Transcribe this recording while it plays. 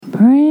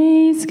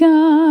Praise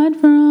God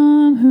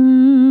from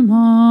whom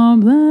all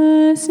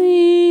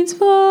blessings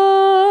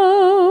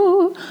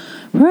flow.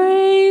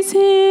 Praise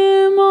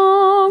Him,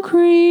 all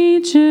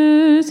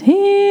creatures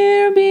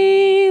here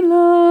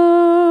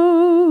below.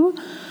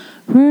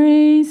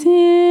 Praise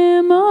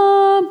Him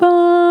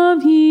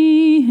above,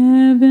 ye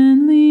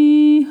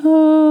heavenly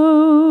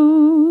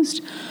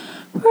host.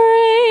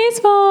 Praise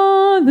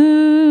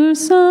Father,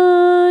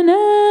 Son,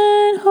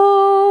 and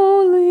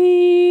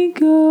Holy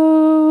Ghost.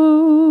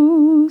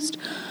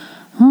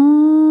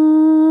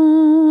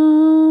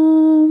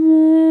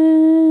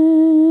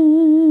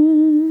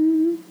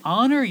 Amen.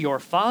 Honor your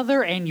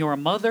father and your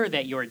mother,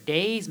 that your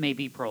days may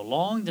be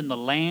prolonged in the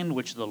land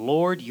which the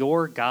Lord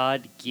your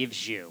God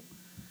gives you.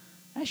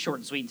 That's short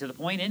and sweet and to the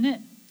point, isn't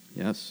it?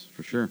 Yes,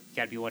 for sure. You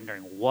got to be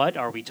wondering, what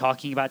are we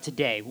talking about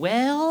today?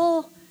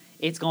 Well,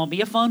 it's going to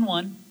be a fun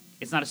one.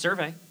 It's not a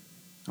survey.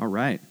 All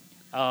right.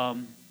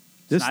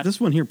 It's not- This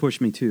one here pushed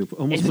me too.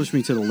 Almost pushed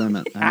me to the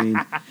limit. I mean,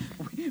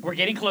 We're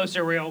getting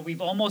closer.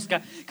 We've almost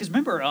got, because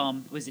remember,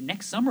 was it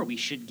next summer we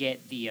should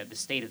get the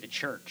State of the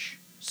Church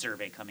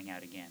survey coming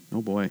out again?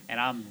 oh boy. And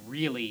I'm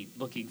really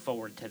looking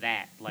forward to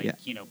that. Like, Yeah.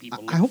 People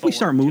I look hope we forward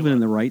start to moving a in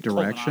the right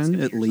direction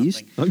colonoscopy at or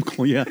least.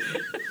 something. Yeah.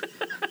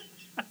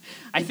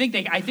 I think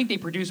they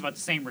produce about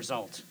the same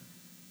result.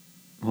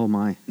 Oh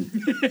my.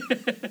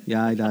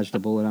 Yeah, I dodged a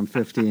bullet. I'm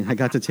 50 and I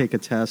got to take a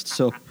test.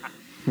 So,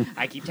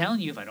 I keep telling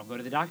you, if I don't go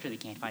to the doctor, they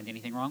can't find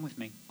anything wrong with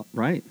me.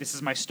 right. This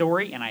is my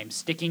story, and I'm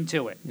sticking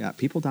to it. Yeah,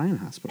 people die in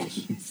hospitals.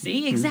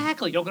 See,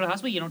 exactly. You don't go to the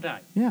hospital, you don't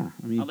die. Yeah,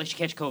 I mean, Unless you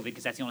catch COVID,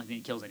 because that's the only thing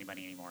that kills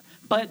anybody anymore.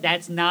 But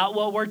that's not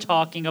what we're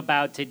talking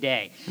about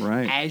today.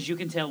 right. As you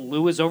can tell,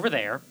 Lou is over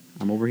there.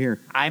 I'm over here.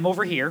 I'm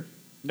over here.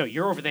 No,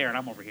 you're over there, and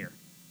I'm over here.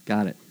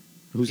 Got it.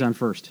 Who's on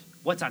first?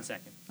 What's on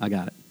second? I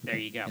got it. There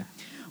you go. Yeah.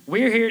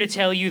 We're here to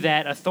tell you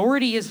that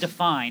authority is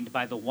defined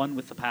by the one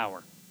with the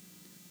power.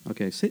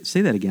 Okay, say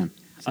that again.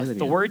 Say that again.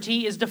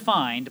 Authority is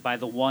defined by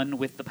the one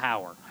with the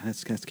power.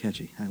 That's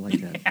catchy. I like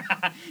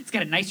that. It's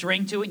got a nice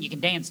ring to it, and you can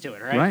dance to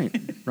it, right? Right,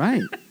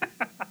 right.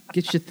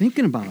 Gets you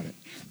thinking about it.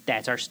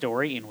 That's our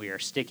story, and we are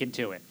sticking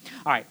to it.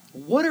 All right,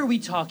 what are we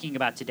talking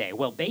about today?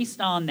 Well,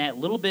 based on that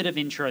little bit of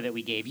intro that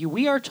we gave you,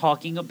 we are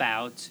talking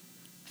about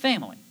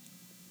family.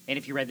 And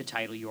if you read the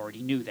title, you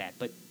already knew that.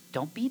 But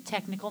don't be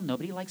technical.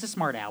 Nobody likes a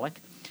smart aleck.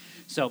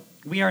 So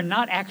we are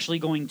not actually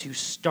going to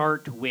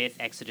start with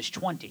Exodus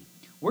 20.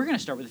 We're going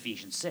to start with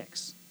Ephesians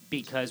 6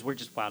 because we're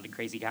just wild and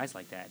crazy guys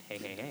like that. Hey,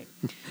 hey,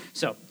 hey.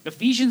 So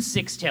Ephesians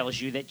 6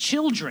 tells you that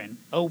children,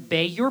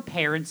 obey your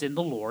parents in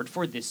the Lord,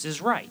 for this is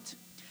right.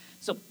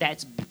 So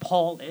that's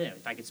Paul,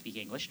 if I could speak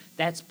English,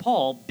 that's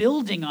Paul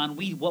building on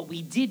what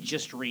we did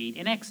just read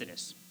in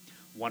Exodus.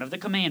 One of the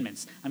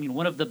commandments,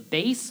 one of the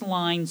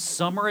baseline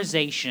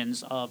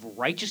summarizations of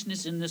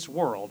righteousness in this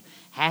world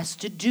has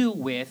to do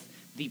with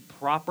the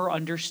proper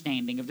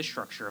understanding of the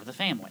structure of the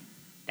family.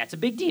 That's a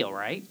big deal,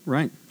 right?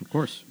 Right, of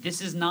course. This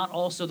is not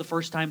also the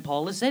first time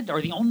Paul has said, or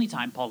the only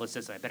time Paul has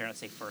said that. I better not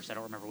say first. I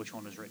don't remember which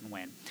one was written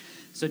when.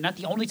 So not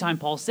the only time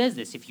Paul says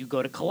this. If you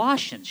go to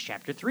Colossians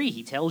chapter 3,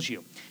 he tells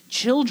you,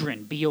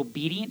 children, be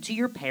obedient to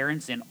your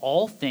parents in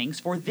all things,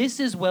 for this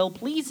is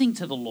well-pleasing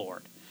to the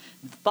Lord.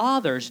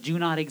 Fathers, do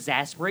not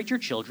exasperate your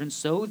children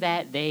so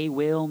that they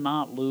will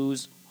not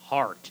lose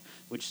heart,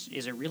 which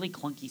is a really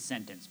clunky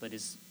sentence, but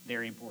is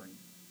very important.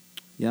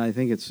 Yeah, I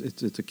think it's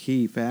a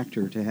key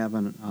factor to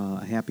having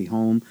a happy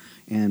home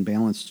and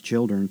balanced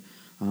children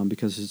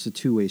because it's a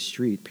two-way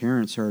street.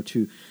 Parents are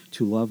to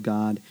love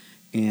God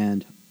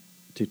and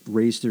to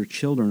raise their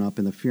children up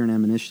in the fear and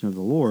admonition of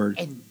the Lord.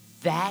 And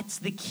that's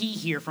the key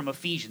here from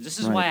Ephesians. This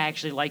is Right. why I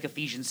actually like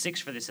Ephesians 6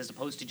 for this as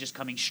opposed to just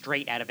coming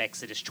straight out of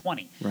Exodus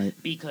 20. Right.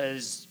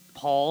 Because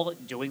Paul,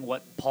 doing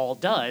what Paul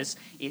does,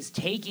 is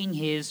taking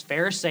his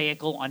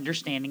Pharisaical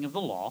understanding of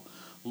the law,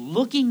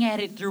 looking at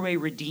it through a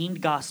redeemed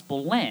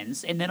gospel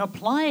lens, and then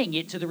applying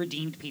it to the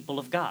redeemed people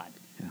of God.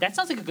 Yeah. That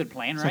sounds like a good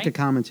plan, It's right? like a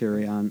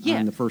commentary on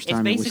the first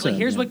time it's it was basically, said.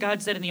 here's yeah. what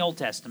God said in the Old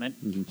Testament.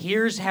 Mhm.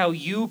 Here's how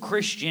you,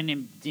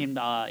 Christian,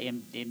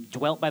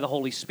 dwelt by the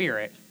Holy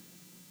Spirit,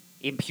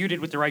 imputed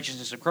with the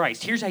righteousness of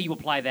Christ. Here's how you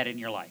apply that in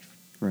your life.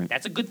 Right.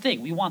 That's a good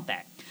thing. We want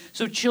that.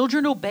 So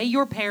children, obey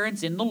your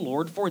parents in the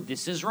Lord, for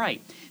this is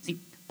right. See,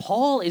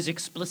 Paul is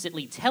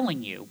explicitly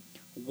telling you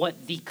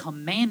what the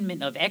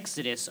commandment of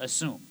Exodus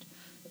assumed.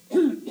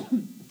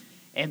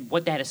 And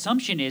what that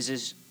assumption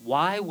is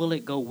why will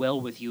it go well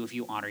with you if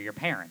you honor your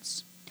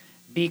parents?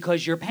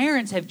 Because your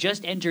parents have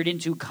just entered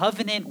into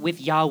covenant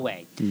with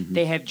Yahweh. Mhm.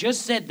 They have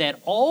just said that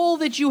all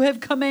that you have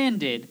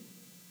commanded,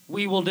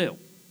 we will do.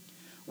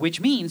 Which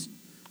means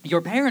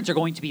your parents are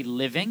going to be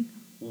living,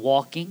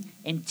 walking,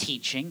 and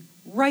teaching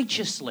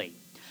righteously.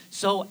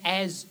 So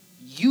as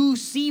you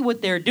see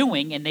what they're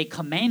doing and they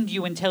command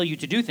you and tell you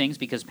to do things,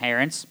 because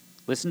parents,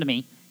 listen to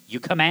me, you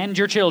command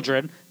your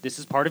children, this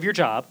is part of your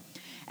job.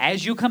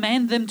 As you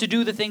command them to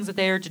do the things that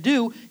they are to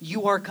do,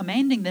 you are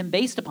commanding them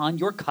based upon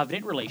your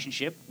covenant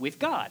relationship with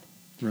God.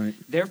 Right.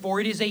 Therefore,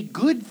 it is a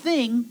good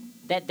thing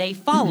that they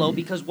follow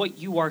because what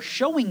you are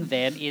showing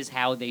them is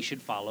how they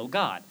should follow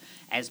God.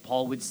 As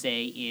Paul would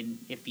say in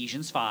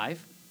Ephesians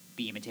 5,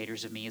 Be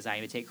imitators of me as I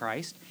imitate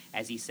Christ,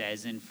 as he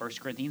says in 1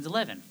 Corinthians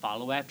 11,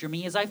 follow after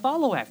me as I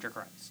follow after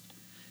Christ.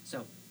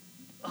 So,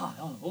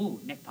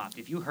 neck popped.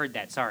 If you heard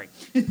that, sorry.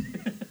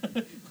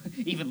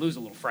 Even Lou's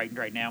a little frightened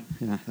right now.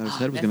 Yeah, his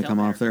head was that going to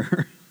come off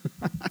there.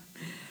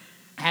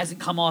 Hasn't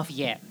come off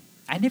yet.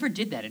 I never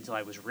did that until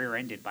I was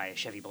rear-ended by a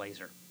Chevy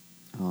Blazer.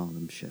 Oh,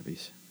 them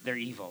Chevys. They're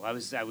evil. I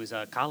was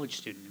a college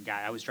student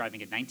guy. I was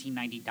driving a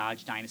 1990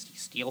 Dodge Dynasty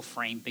steel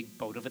frame, big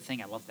boat of a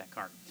thing. I love that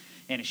car.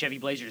 And a Chevy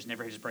Blazer just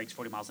never hit his brakes,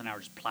 40 miles an hour,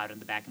 just plowed in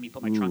the back of me,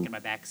 put my trunk in my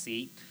back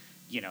seat.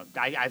 You know,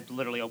 I've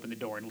literally opened the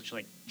door and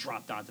literally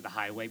dropped onto the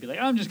highway, be like,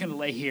 I'm just going to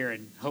lay here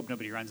and hope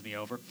nobody runs me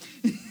over.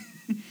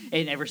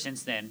 And ever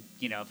since then,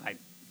 you know, if I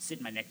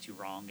sit my neck too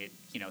wrong, it,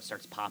 you know,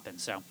 starts popping.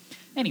 So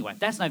anyway,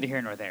 that's neither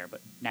here nor there,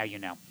 but now you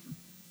know.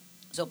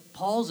 So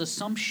Paul's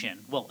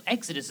assumption, well,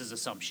 Exodus's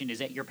assumption is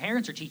that your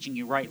parents are teaching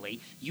you rightly.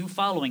 You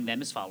following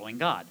them is following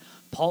God.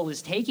 Paul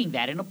is taking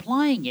that and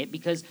applying it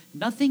because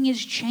nothing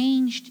is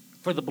changed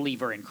for the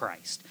believer in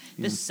Christ.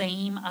 The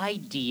same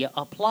idea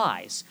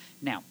applies.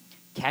 Now,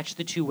 catch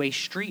the two-way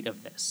street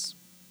of this.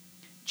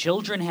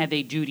 Children have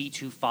a duty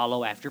to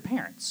follow after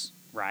parents,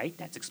 right?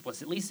 That's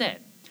explicitly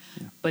said.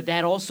 Yeah. But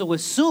that also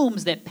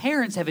assumes that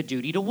parents have a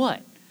duty to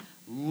what?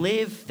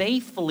 Live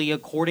faithfully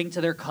according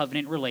to their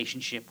covenant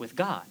relationship with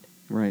God.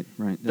 Right.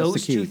 That's Those the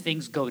key. two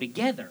things go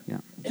together. Yeah.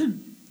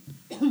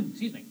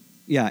 Excuse me.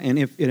 Yeah, and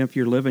if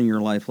you're living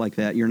your life like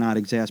that, you're not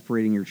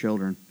exasperating your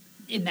children.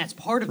 And that's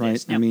part of Right.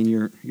 this. Now, I mean,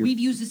 you're we've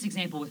used this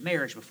example with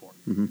marriage before,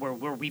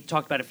 where we've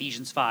talked about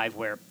Ephesians 5,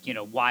 where, you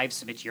know, wives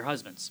submit to your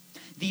husbands.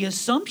 The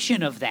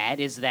assumption of that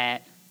is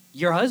that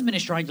your husband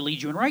is trying to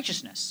lead you in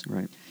righteousness.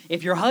 right.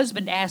 If your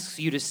husband asks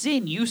you to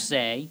sin, you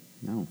say,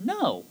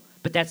 no.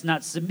 But that's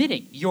not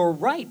submitting. You're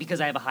right,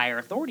 because I have a higher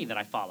authority that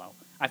I follow.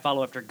 I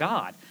follow after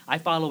God. I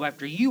follow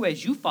after you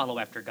as you follow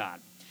after God.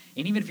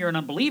 And even if you're an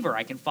unbeliever,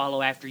 I can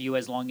follow after you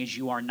as long as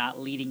you are not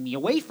leading me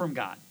away from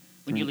God.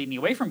 When you lead me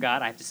away from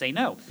God, I have to say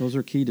no. Those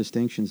are key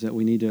distinctions that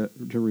we need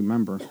to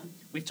remember.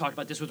 We've talked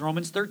about this with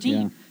Romans 13.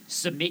 Yeah.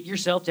 Submit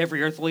yourself to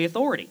every earthly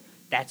authority.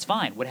 That's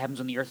fine. What happens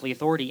when the earthly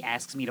authority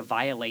asks me to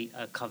violate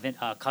a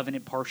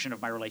covenant portion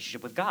of my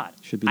relationship with God?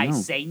 Should be I no.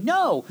 say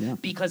no, Yeah.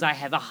 because I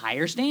have a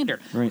higher standard.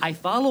 Right. I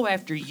follow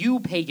after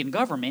you, pagan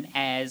government,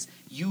 as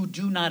you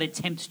do not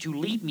attempt to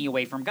lead me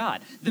away from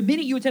God. The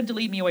minute you attempt to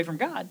lead me away from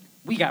God,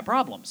 we got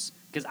problems,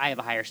 because I have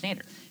a higher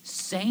standard.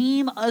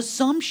 Same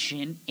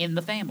assumption in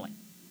the family.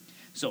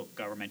 So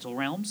governmental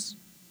realms,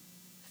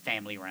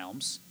 family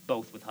realms,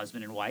 both with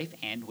husband and wife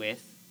and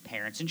with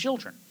parents and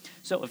children.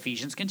 So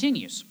Ephesians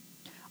continues.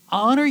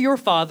 Honor your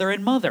father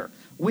and mother,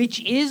 which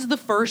is the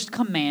first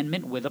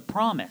commandment with a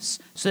promise,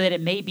 so that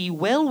it may be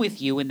well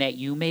with you and that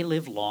you may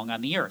live long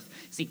on the earth.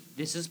 See,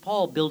 this is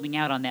Paul building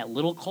out on that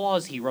little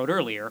clause he wrote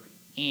earlier,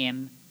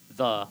 in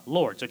the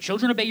Lord. So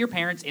children, obey your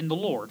parents in the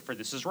Lord, for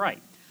this is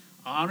right.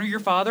 Honor your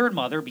father and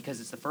mother,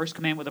 because it's the first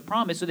commandment with a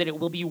promise, so that it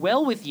will be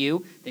well with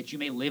you, that you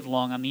may live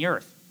long on the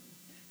earth.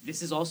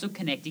 This is also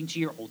connecting to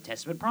your Old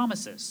Testament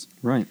promises.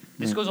 Right.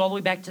 This goes all the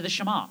way back to the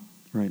Shema.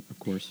 Right, of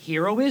course.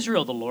 Hear, O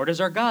Israel, the Lord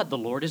is our God, the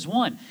Lord is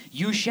one.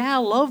 You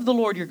shall love the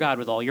Lord your God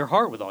with all your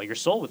heart, with all your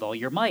soul, with all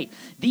your might.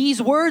 These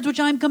words which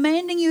I am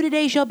commanding you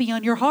today shall be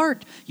on your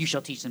heart. You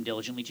shall teach them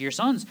diligently to your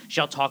sons,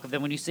 shall talk of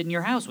them when you sit in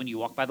your house, when you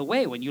walk by the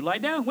way, when you lie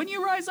down, when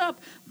you rise up.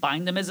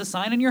 Bind them as a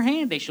sign on your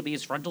hand. They shall be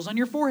as frontals on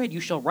your forehead. You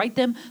shall write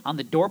them on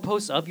the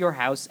doorposts of your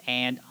house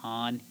and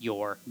on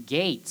your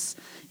gates.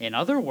 In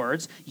other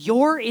words,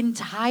 your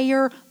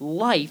entire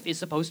life is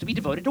supposed to be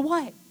devoted to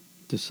what?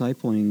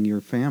 Discipling your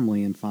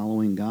family and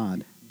following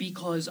God.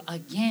 Because,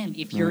 again,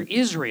 if you're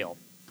Israel,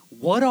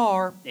 what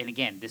are, and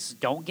again,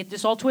 don't get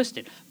this all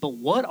twisted, but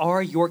what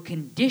are your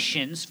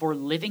conditions for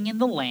living in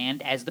the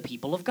land as the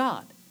people of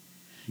God?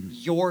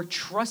 You're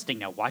trusting,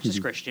 now watch this,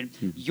 Christian,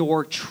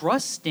 you're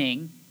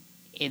trusting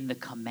in the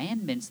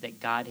commandments that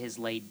God has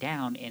laid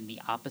down in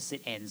the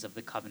opposite ends of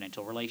the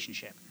covenantal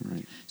relationship.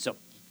 Right. So,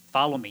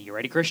 follow me. You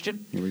ready,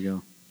 Christian? Here we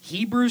go.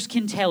 Hebrews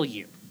can tell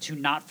you to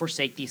not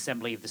forsake the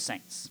assembly of the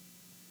saints.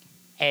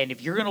 And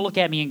if you're going to look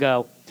at me and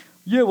go,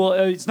 yeah, well,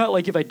 it's not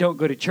like if I don't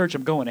go to church,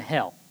 I'm going to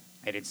hell.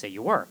 I didn't say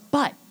you were.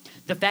 But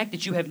the fact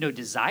that you have no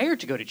desire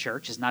to go to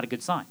church is not a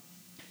good sign.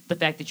 The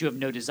fact that you have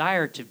no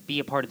desire to be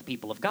a part of the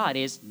people of God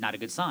is not a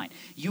good sign.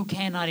 You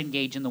cannot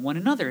engage in the one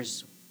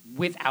another's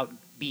without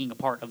being a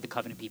part of the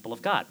covenant people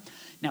of God.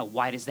 Now,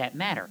 why does that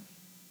matter?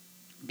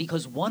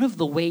 Because one of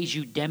the ways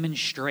you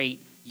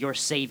demonstrate your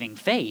saving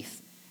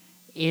faith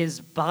is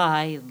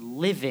by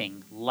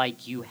living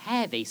like you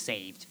have a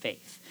saved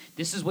faith.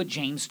 This is what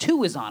James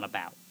 2 is on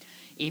about.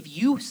 If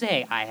you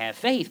say, I have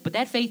faith, but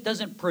that faith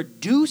doesn't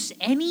produce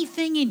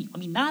anything in you, I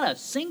mean, not a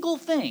single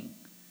thing,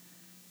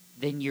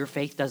 then your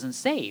faith doesn't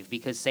save,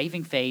 because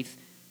saving faith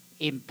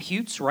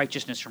imputes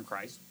righteousness from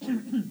Christ,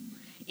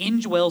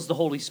 indwells the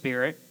Holy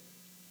Spirit,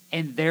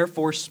 and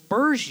therefore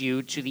spurs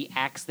you to the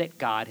acts that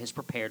God has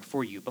prepared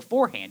for you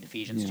beforehand,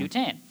 Ephesians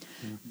 2:10.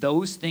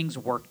 Those things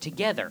work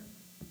together.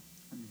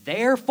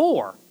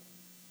 Therefore,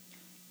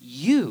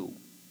 you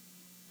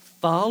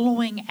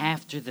Following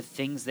after the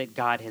things that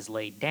God has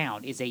laid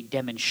down is a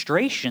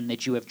demonstration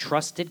that you have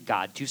trusted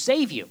God to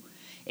save you.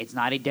 It's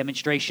not a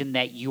demonstration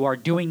that you are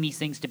doing these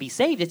things to be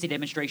saved. It's a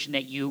demonstration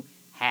that you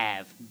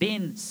have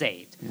been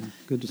saved. Yeah,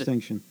 good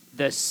distinction.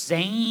 The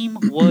same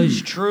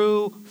was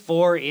true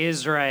for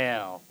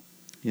Israel.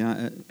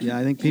 Yeah,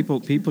 I think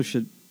people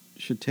should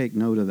take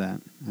note of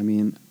that. I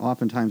mean,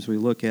 oftentimes we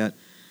look at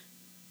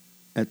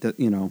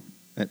the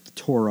at the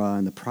Torah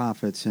and the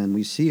prophets, and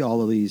we see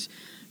all of these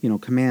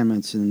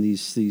commandments and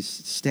these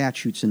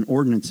statutes and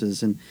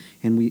ordinances, and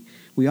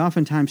we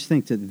oftentimes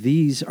think that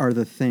these are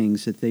the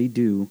things that they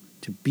do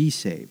to be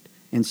saved,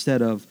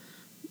 instead of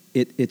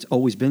it's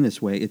always been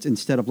this way. It's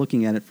instead of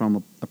looking at it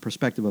from a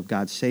perspective of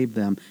God saved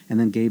them and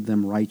then gave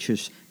them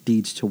righteous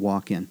deeds to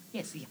walk in.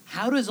 Yes.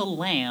 How does a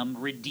lamb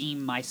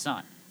redeem my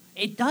son?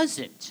 It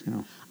doesn't.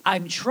 No.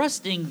 I'm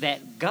trusting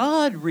that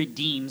God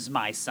redeems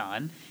my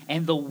son,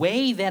 and the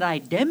way that I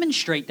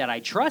demonstrate that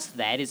I trust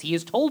that is He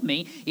has told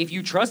me, if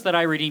you trust that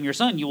I redeem your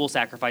son, you will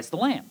sacrifice the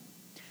lamb.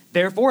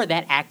 Therefore,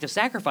 that act of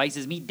sacrifice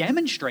is me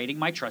demonstrating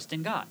my trust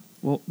in God.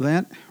 Well,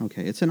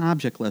 it's an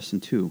object lesson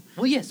too.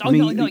 Well, yes.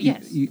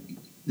 Yes.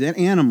 That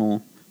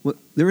animal,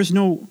 there is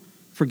no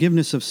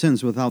forgiveness of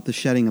sins without the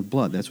shedding of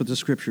blood. That's what the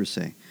scriptures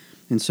say.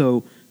 And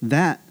so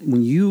that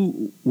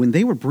when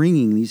they were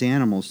bringing these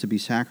animals to be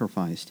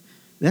sacrificed,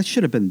 that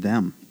should have been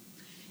them.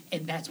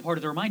 And that's part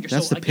of the reminder.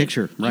 That's so the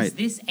picture, right? Is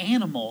this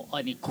animal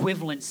an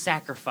equivalent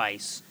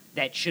sacrifice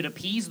that should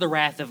appease the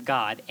wrath of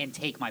God and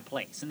take my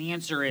place? And the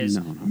answer is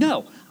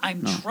no.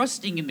 I'm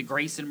trusting in the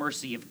grace and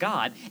mercy of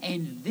God,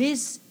 and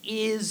this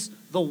is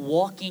the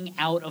walking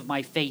out of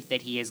my faith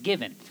that He has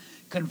given.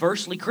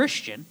 Conversely,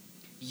 Christian,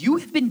 you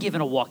have been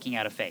given a walking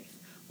out of faith.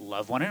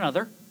 Love one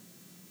another,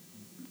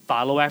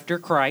 follow after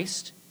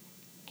Christ,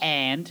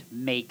 and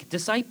make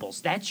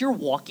disciples. That's your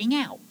walking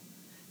out.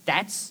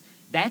 That's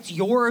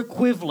your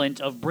equivalent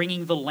of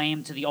bringing the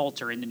lamb to the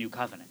altar in the new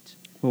covenant.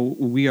 Well,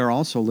 we are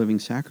also living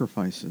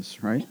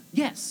sacrifices, right?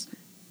 Yes.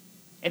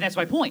 And that's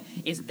my point,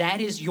 is that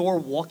is your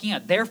walking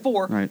out.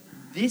 Therefore,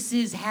 This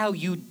is how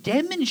you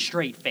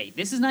demonstrate faith.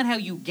 This is not how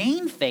you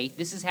gain faith.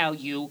 This is how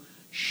you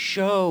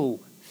show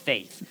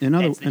faith. In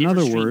other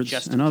words,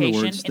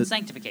 justification and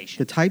sanctification.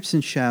 The types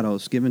and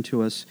shadows given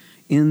to us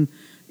in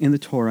the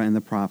Torah and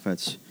the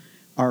prophets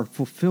are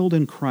fulfilled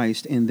in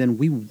Christ, and then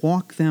we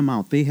walk them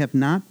out. They have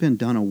not been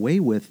done away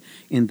with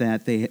in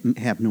that they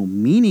have no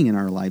meaning in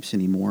our lives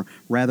anymore.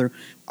 Rather,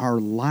 our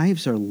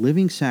lives are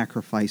living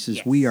sacrifices.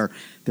 Yes. We are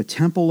the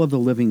temple of the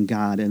living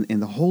God,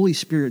 and the Holy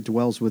Spirit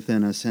dwells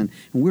within us, and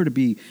we're to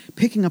be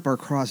picking up our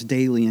cross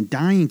daily and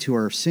dying to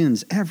our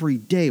sins every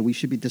day. We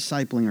should be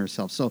discipling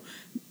ourselves. So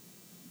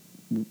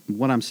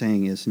what I'm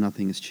saying is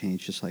nothing has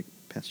changed, just like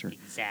Pastor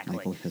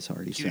Michael has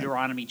already said.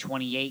 Deuteronomy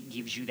 28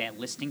 gives you that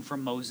listing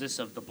from Moses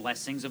of the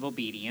blessings of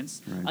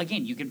obedience. Right.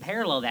 Again, you can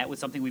parallel that with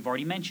something we've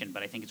already mentioned,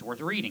 but I think it's worth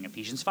reading,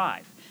 Ephesians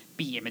 5.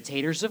 Be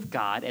imitators of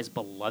God as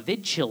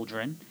beloved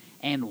children,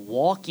 and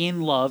walk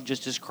in love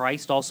just as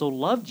Christ also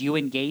loved you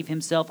and gave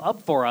Himself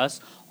up for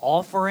us,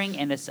 offering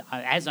and as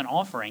an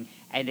offering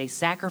and a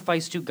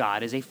sacrifice to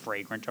God as a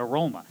fragrant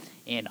aroma.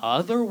 In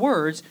other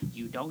words,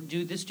 you don't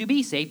do this to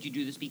be saved, you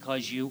do this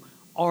because you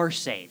are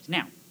saved.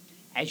 Now,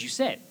 as you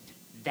said,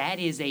 that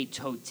is a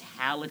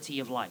totality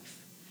of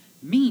life,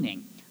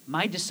 meaning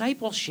my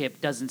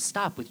discipleship doesn't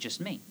stop with just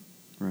me.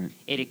 Right.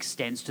 It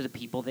extends to the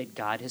people that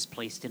God has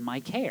placed in my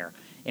care.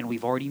 And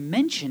we've already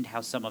mentioned how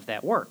some of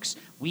that works.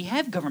 We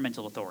have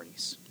governmental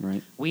authorities.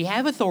 Right. We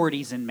have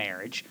authorities in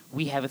marriage.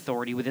 We have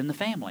authority within the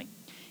family.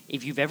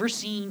 If you've ever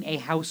seen a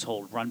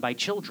household run by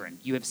children,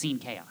 you have seen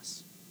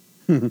chaos.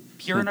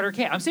 Pure and utter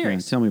chaos. I'm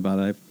serious. Yeah, tell me about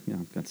it.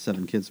 I've got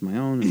 7 kids of my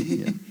own.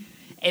 And,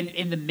 And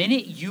in the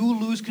minute you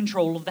lose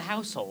control of the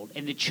household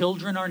and the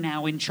children are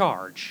now in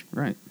charge,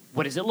 right.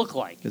 What does it look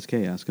like? It's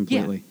chaos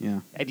completely. Yeah.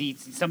 I need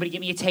somebody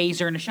get me a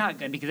taser and a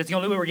shotgun because that's the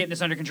only way we're getting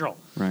this under control.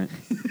 Right.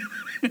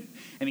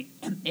 I mean,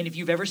 and if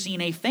you've ever seen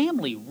a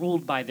family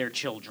ruled by their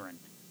children,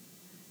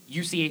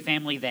 you see a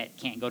family that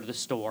can't go to the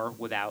store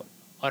without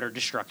utter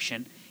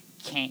destruction,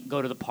 can't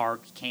go to the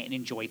park, can't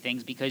enjoy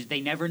things because they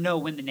never know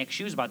when the next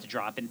shoe's about to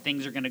drop and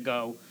things are going to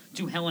go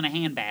to hell in a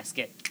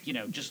handbasket,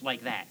 just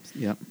like that.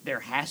 Yep. There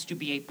has to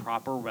be a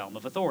proper realm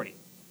of authority.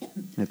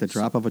 At the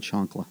drop of a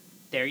chancla.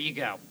 There you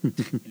go.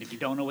 And if you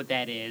don't know what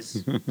that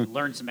is,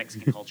 learn some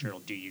Mexican culture.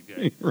 It'll do you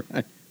good.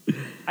 Right.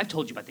 I've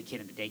told you about the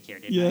kid in the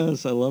daycare, didn't I?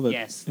 Yes, I love it.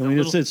 Yes. I mean,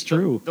 it's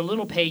true. The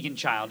little pagan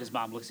child, his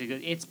mom looks at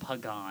it, it's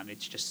pagan.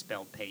 It's just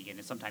spelled pagan.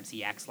 And sometimes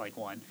he acts like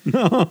one.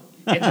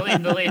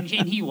 and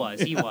he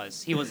was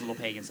a little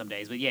pagan some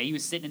days. But yeah, he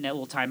was sitting in that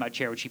little timeout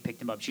chair when she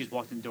picked him up. She just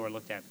walked in the door and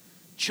looked at him.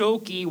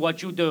 Chokey,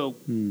 what you do?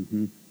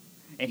 Mm-hmm.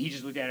 And he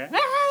just looked at her.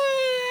 Ah!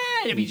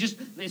 I mean, just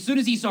as soon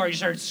as he saw her, he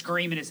just started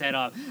screaming his head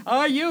off.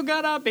 Are you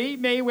gonna beat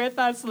me with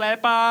a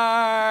slipper?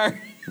 Yeah,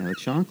 the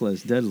chancla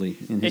is deadly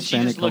in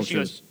Hispanic culture. She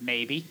goes,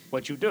 maybe.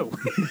 What you do?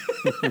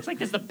 It's like,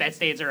 that's the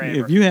best answer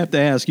ever. If you have to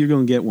ask, you're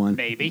going to get one.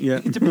 Maybe. Yeah.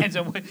 It depends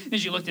on what. Then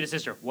she looked at his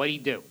sister. What'd he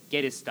do?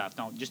 Get his stuff.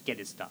 Don't just get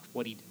his stuff.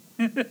 What'd he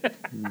do?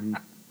 Mm-hmm.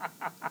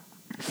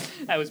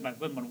 That was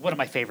one of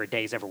my favorite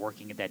days ever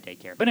working at that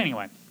daycare. But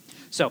anyway,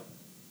 so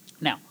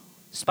now,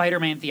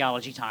 Spider-Man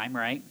theology time,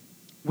 right?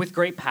 With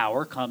great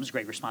power comes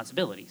great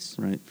responsibilities.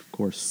 Right, of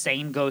course.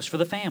 Same goes for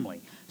the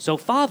family. So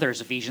fathers,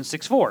 Ephesians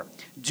 6:4,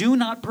 do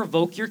not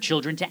provoke your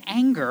children to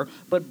anger,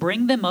 but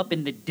bring them up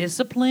in the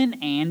discipline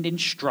and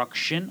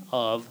instruction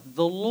of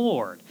the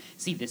Lord.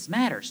 See, this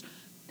matters.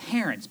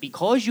 Parents,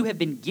 because you have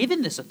been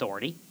given this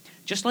authority,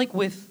 just like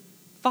with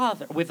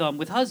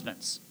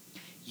husbands,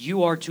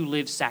 you are to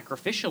live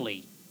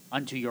sacrificially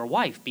unto your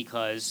wife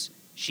because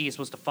she is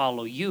supposed to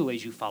follow you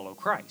as you follow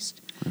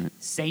Christ. Right.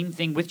 Same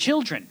thing with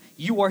children.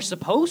 You are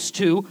supposed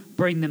to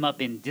bring them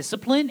up in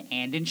discipline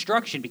and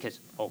instruction because,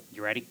 oh,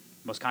 you ready?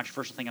 Most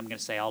controversial thing I'm going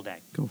to say all day.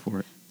 Go for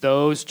it.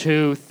 Those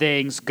two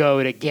things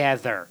go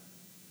together.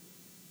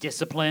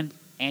 Discipline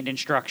and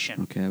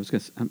instruction. Okay, I'm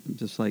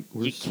just like,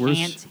 You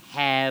can't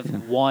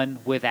have one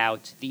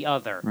without the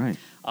other. Right.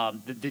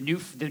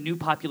 The new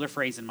popular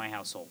phrase in my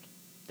household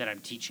that I'm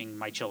teaching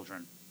my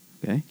children,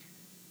 Okay.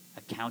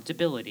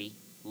 accountability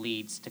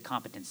leads to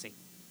competency.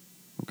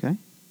 Okay.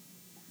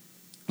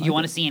 You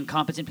want to see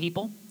incompetent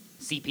people?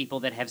 See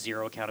people that have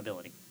zero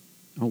accountability.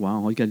 Oh,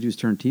 wow. All you got to do is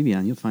turn TV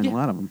on. You'll find a Yeah.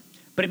 lot of them.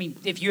 But I mean,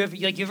 if you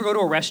ever go to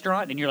a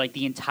restaurant and you're like,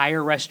 the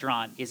entire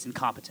restaurant is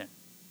incompetent.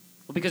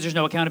 Well, because there's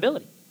no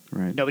accountability.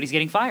 Right. Nobody's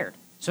getting fired.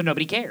 So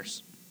nobody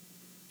cares.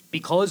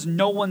 Because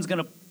no one's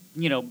going to,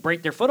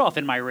 break their foot off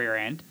in my rear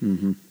end,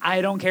 Mm-hmm.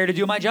 I don't care to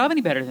do my job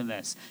any better than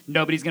this.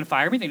 Nobody's going to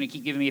fire me. They're going to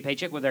keep giving me a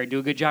paycheck whether I do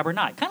a good job or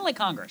not. Kind of like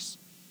Congress.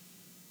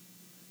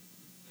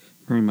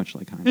 Very much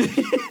like Congress.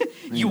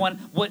 You want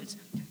what?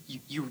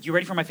 You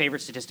ready for my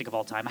favorite statistic of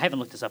all time? I haven't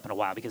looked this up in a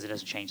while because it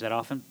doesn't change that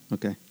often.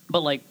 Okay.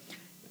 But like,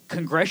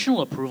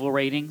 congressional approval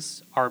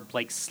ratings are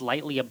like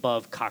slightly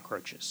above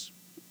cockroaches.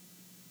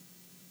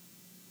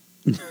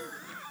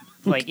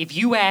 Like, if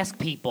you ask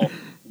people,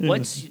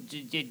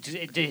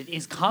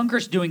 is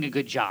Congress doing a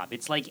good job?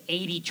 It's like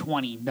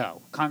 80-20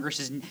 no. Congress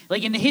is,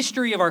 like in the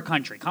history of our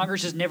country,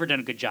 Congress has never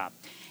done a good job.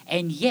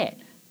 And yet,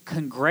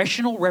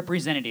 congressional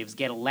representatives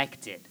get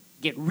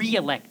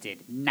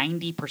reelected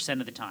 90%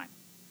 of the time.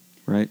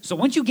 Right. So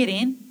once you get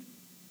in,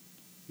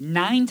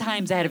 9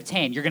 times out of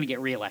 10, you're going to get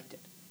reelected.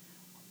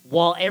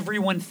 While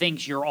everyone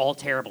thinks you're all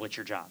terrible at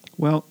your job.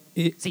 Well,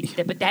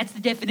 But that's the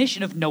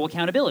definition of no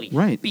accountability.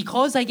 Right.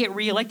 Because I get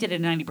reelected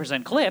at a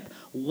 90% clip,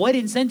 what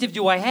incentive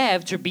do I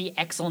have to be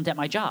excellent at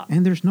my job?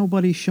 and there's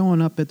nobody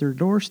showing up at their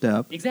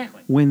doorstep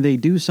Exactly. when they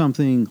do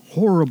something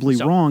horribly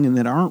So- wrong and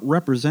that aren't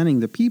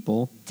representing the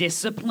people.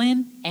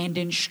 Discipline and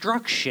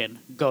instruction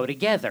go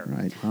together.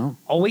 Right. Well,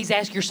 Always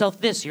ask yourself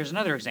this. Here's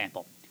another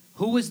example.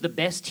 Who was the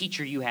best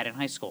teacher you had in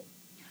high school?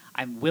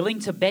 I'm willing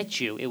to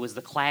bet you it was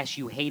the class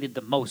you hated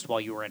the most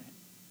while you were in it.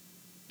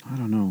 I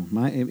don't know.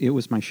 It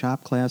was my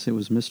shop class. It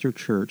was Mr.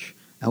 Church.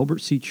 Albert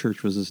C.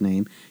 Church was his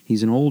name.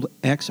 He's an old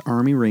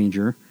ex-Army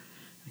Ranger.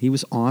 He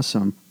was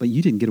awesome, but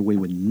you didn't get away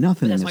with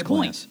nothing But in that's his my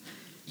class. point.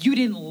 You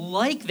didn't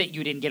like that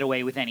you didn't get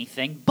away with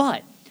anything,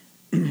 but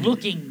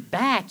looking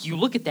back, you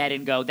look at that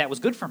and go, that was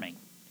good for me.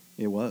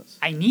 It was.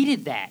 I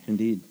needed that.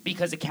 Indeed.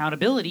 Because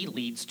accountability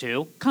leads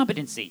to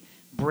competency.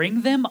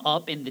 Bring them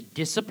up in the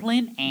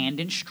discipline and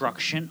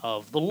instruction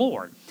of the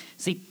Lord.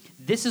 See,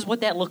 this is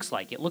what that looks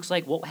like. It looks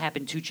like what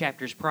happened 2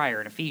 chapters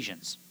prior in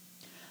Ephesians.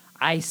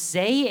 I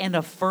say and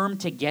affirm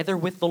together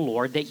with the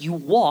Lord that you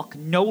walk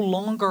no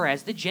longer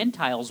as the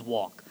Gentiles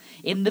walk,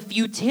 in the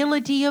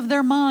futility of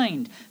their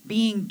mind,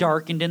 being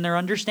darkened in their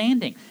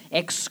understanding,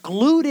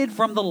 excluded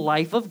from the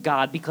life of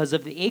God because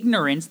of the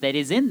ignorance that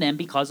is in them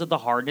because of the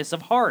hardness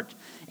of heart.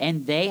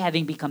 And they,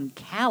 having become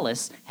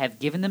callous, have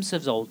given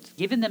themselves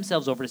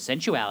over to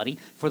sensuality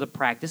for the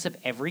practice of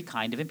every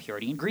kind of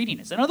impurity and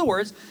greediness. In other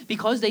words,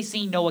 because they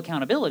see no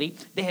accountability,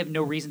 they have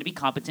no reason to be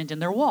competent in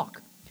their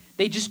walk.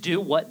 They just do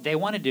what they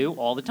want to do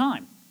all the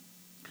time.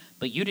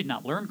 But you did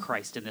not learn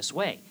Christ in this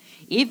way.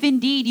 If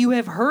indeed you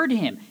have heard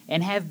him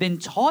and have been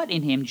taught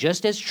in him,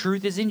 just as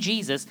truth is in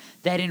Jesus,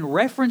 that in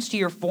reference to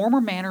your former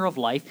manner of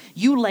life,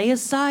 you lay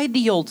aside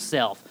the old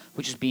self,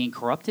 which is being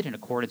corrupted in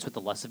accordance with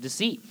the lust of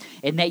deceit,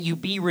 and that you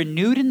be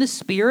renewed in the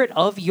spirit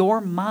of your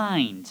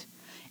mind,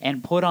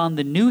 and put on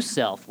the new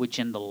self, which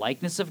in the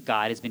likeness of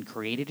God has been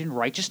created in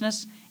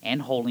righteousness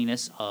and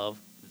holiness of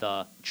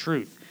the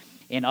truth.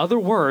 In other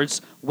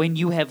words, when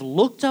you have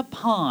looked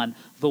upon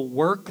the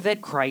work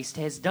that Christ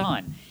has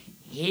done,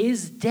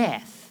 his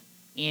death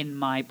in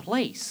my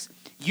place,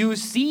 you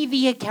see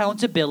the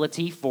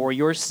accountability for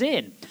your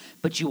sin,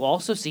 but you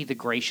also see the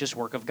gracious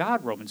work of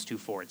God, Romans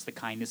 2:4. It's the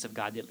kindness of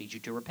God that leads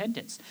you to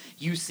repentance.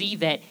 You see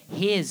that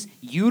his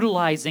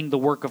utilizing the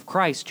work of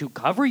Christ to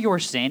cover your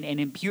sin and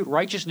impute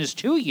righteousness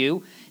to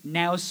you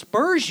now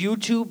spurs you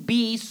to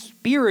be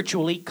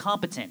spiritually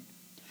competent,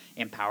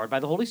 empowered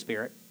by the Holy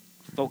Spirit,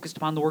 focused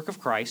upon the work of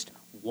Christ,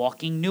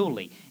 walking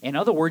newly. In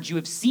other words, you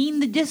have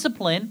seen the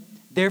discipline,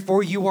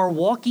 therefore you are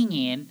walking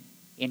in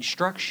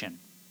instruction.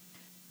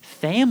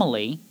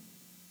 Family,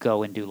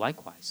 go and do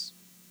likewise.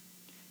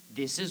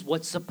 This is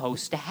what's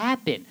supposed to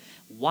happen.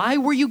 Why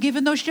were you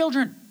given those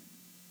children?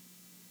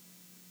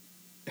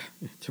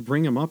 to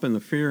bring them up in the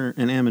fear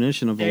and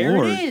admonition of the There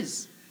Lord. it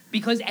is.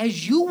 Because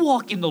as you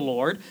walk in the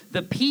Lord,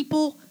 the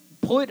people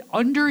put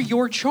under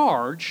your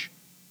charge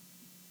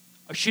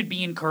should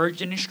be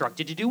encouraged and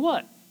instructed to do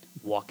what?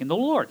 Walk in the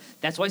Lord.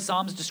 That's why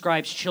Psalms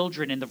describes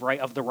children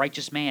of the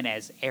righteous man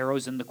as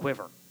arrows in the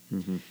quiver.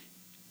 Mm-hmm.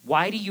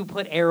 Why do you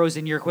put arrows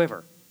in your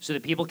quiver? So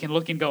that people can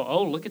look and go,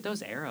 oh, look at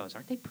those arrows.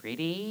 Aren't they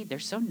pretty? They're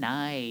so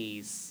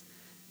nice.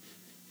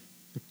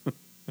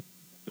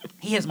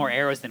 He has more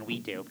arrows than we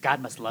do.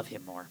 God must love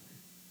him more.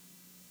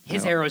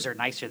 His Well, arrows are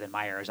nicer than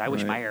my arrows. I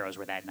wish right. my arrows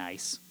were that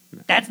nice.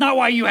 That's not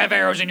why you have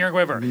arrows in your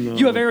quiver. No.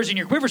 You have arrows in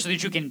your quiver so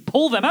that you can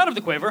pull them out of the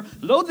quiver,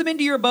 load them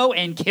into your bow,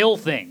 and kill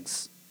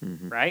things.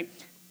 Mm-hmm. Right?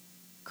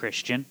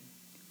 Christian,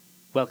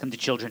 welcome to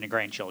children and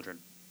grandchildren.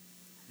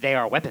 They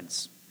are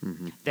weapons.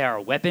 Mm-hmm. They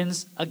are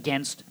weapons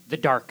against the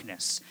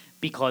darkness.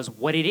 Because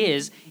what it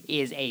is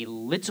a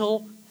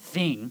little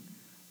thing,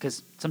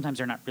 because sometimes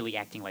they're not really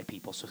acting like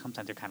people, so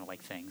sometimes they're kind of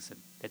like things, and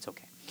it's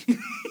okay.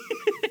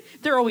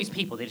 They're always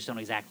people, they just don't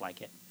always act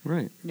like it.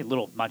 Right.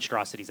 Little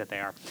monstrosities that they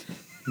are.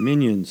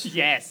 Minions.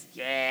 Yes,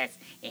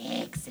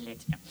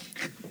 excellent.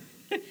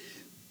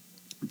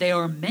 They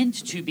are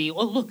meant to be,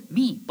 oh, look,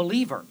 me,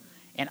 believer,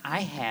 and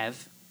I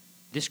have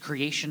this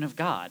creation of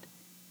God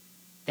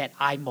that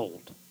I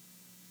mold,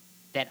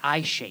 that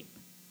I shape,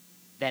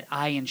 that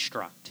I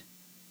instruct,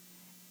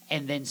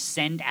 and then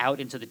send out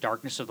into the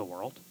darkness of the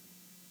world.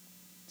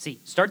 See,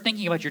 start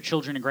thinking about your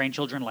children and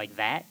grandchildren like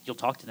that, you'll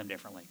talk to them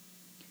differently.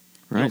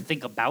 Right. You'll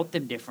think about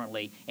them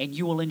differently, and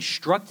you will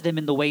instruct them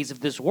in the ways of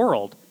this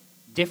world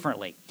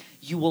differently.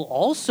 You will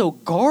also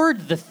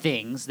guard the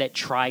things that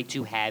try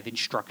to have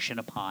instruction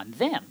upon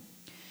them.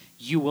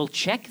 You will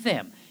check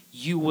them.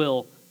 You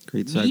will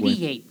Great segue.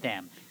 mediate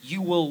them.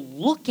 You will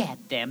look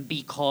at them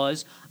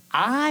because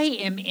I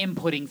am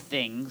inputting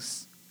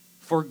things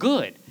for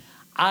good.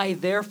 I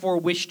therefore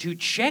wish to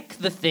check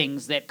the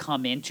things that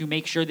come in to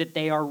make sure that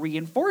they are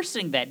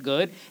reinforcing that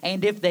good,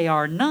 and if they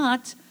are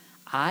not,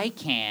 I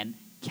can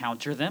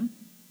counter them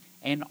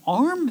and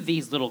arm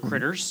these little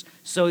critters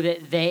so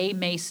that they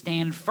may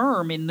stand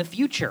firm in the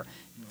future.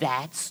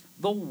 That's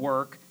the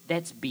work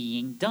that's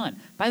being done.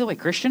 By the way,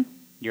 Christian,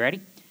 you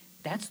ready?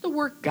 That's the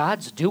work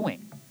God's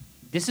doing.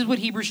 This is what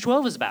Hebrews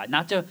 12 is about,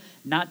 not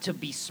to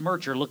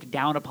besmirch or look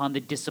down upon the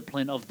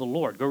discipline of the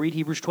Lord. Go read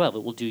Hebrews 12.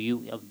 It will do you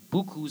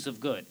bukus of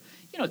good.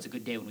 You know it's a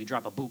good day when we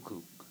drop a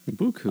buku.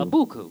 Buku. A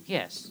buku,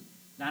 yes.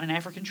 Not an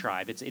African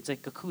tribe. It's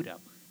like a kudo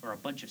or a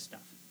bunch of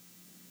stuff.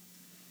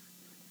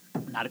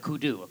 Not a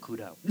kudu, a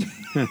kudo.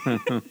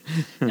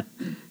 No.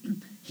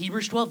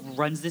 Hebrews 12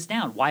 runs this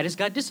down. Why does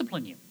God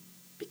discipline you?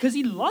 Because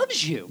he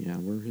loves you. Yeah,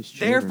 we're his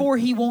children. Therefore,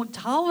 he won't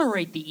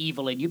tolerate the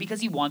evil in you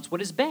because he wants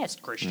what is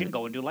best. Christian, Right.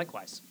 go and do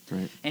likewise.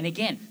 Right. And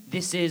again,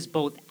 this is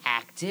both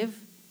active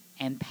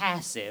and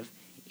passive.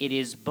 It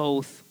is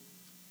both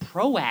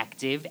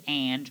proactive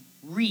and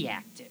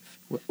reactive.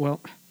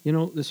 Well, you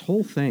know, this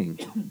whole thing,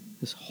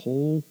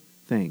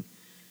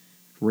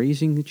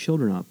 raising the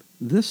children up,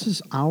 this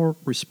is our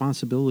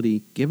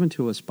responsibility given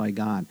to us by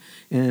God.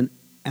 And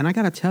I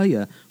got to tell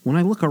you, when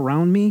I look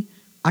around me,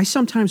 I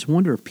sometimes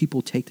wonder if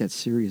people take that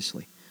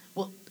seriously.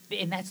 Well,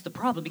 and that's the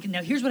problem. Because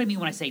now here's what I mean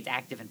when I say it's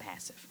active and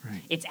passive.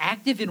 Right. It's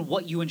active in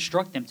what you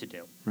instruct them to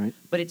do. Right.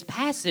 But it's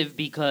passive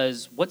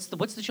because what's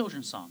the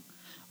children's song?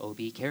 Oh,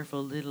 be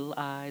careful, little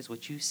eyes,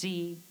 what you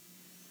see.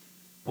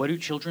 What do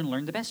children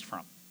learn the best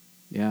from?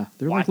 Yeah,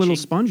 they're like little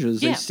Watching.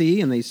 sponges. Yeah. They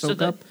see and they So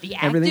soak up the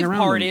everything active around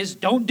part them. is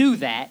don't do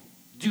that,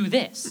 do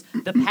this.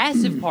 The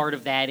passive part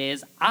of that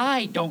is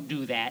I don't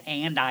do that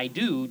and I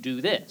do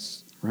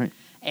this. Right.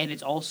 And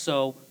it's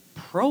also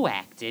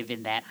proactive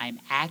in that I'm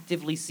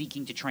actively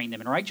seeking to train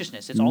them in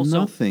righteousness. It's also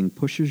Nothing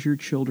pushes your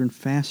children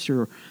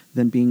faster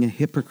than being a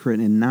hypocrite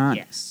and not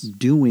Yes.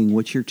 doing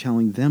what you're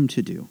telling them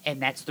to do.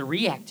 and that's the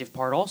reactive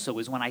part also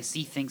is when I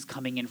see things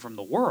coming in from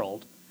the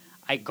world,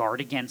 I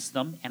guard against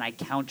them and I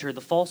counter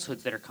the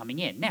falsehoods that are coming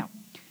in. Now,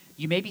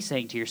 you may be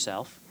saying to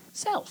yourself,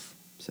 self,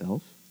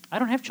 Self. I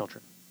don't have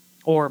children.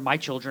 Or my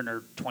children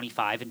are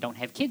 25 and don't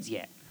have kids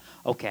yet.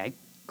 Okay,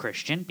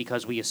 Christian,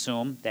 because we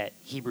assume that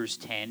Hebrews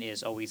 10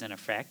 is always in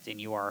effect and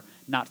you are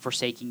not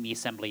forsaking the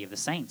assembly of the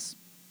saints.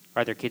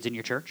 Are there kids in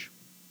your church?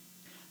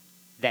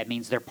 That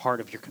means they're part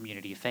of your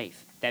community of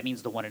faith. That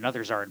means the one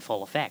another's are in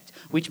full effect.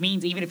 Which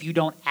means even if you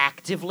don't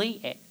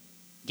actively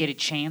get a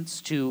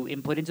chance to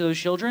input into those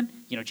children,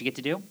 you know what you get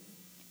to do?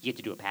 You get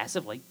to do it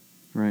passively.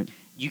 Right.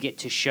 You get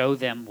to show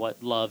them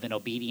what love and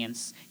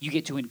obedience. You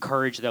get to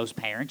encourage those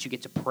parents. You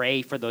get to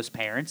pray for those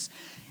parents.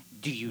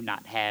 Do you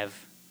not have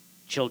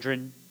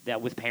children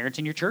that with parents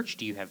in your church?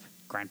 Do you have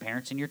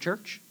grandparents in your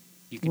church?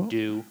 You can Well,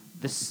 do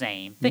the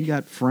same You thing.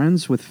 got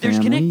friends with There's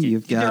family. connected.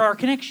 You've got There are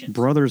connections.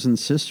 brothers and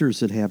sisters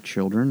that have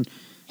children.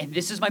 And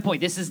this is my point.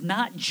 This is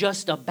not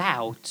just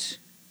about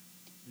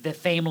the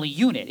family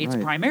unit. It's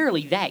Right.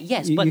 primarily that,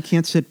 yes, You, but you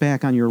can't sit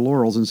back on your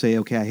laurels and say,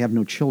 okay, I have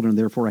no children,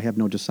 therefore I have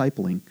no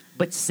discipling.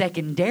 but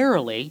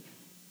secondarily,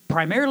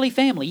 primarily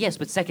family, yes,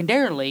 but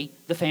secondarily,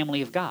 the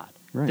family of God.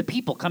 Right. The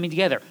people coming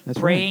together, That's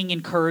praying,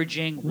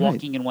 encouraging,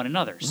 walking in one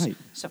another. Right.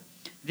 So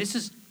this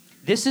is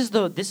this is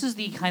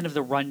the kind of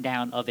the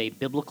rundown of a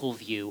biblical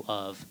view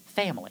of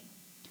family.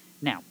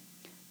 Now,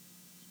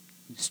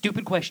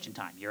 stupid question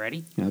time. You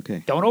ready?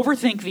 Okay. Don't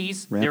overthink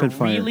these. Rapid They're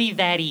fire. really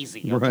that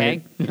easy, okay?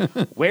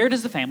 Where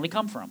does the family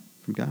come from?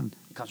 From God.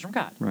 It comes from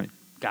God. Right.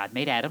 God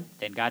made Adam,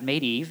 then God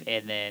made Eve,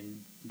 and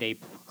then they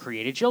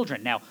created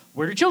children. Now,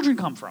 where do children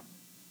come from?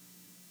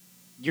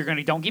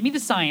 Don't give me the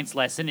science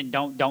lesson, and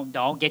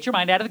don't get your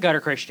mind out of the gutter,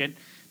 Christian.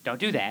 Don't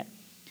do that.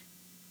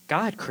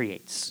 God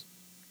creates.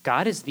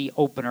 God is the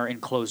opener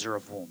and closer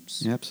of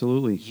wombs.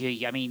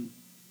 Absolutely. I mean,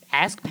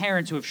 ask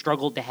parents who have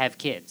struggled to have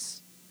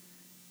kids.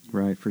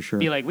 Right, for sure.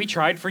 Be like, we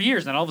tried for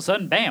years, and all of a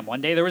sudden, bam,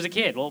 one day there was a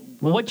kid. Well,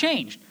 what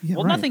changed? Yeah,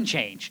 well, right. nothing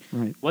changed.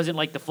 Right. Wasn't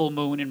like the full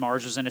moon and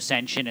Mars was in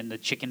ascension and the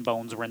chicken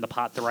bones were in the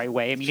pot the right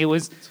way. I mean, it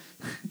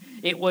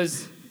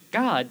was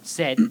God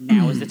said,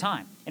 now is the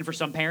time. And for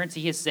some parents,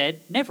 he has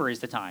said, never is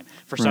the time.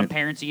 For some Right.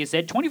 parents, he has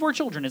said, 24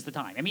 children is the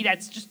time. I mean,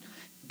 that's just,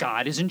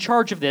 God is in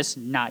charge of this,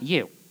 not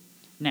you.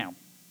 Now,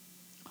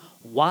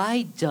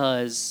 why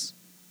does,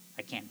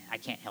 I can't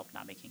help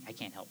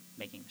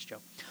making this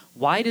joke.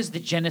 Why does the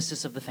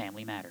genesis of the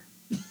family matter?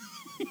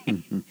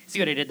 See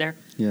what I did there?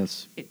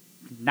 Yes.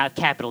 Not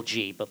capital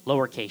G, but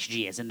lowercase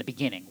g, as in the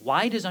beginning.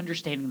 Why does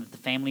understanding that the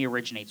family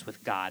originates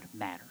with God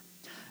matter?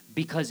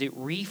 Because it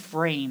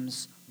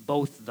reframes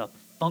both the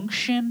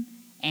function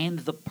and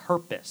the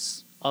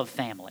purpose of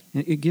family.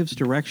 It gives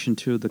direction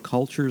to the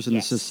cultures and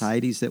Yes. the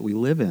societies that we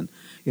live in.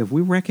 If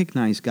we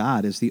recognize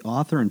God as the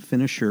author and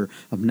finisher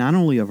of not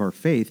only of our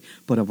faith,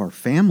 but of our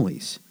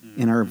families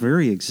and our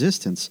very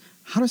existence,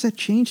 how does that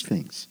change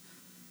things?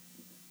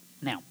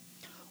 Now,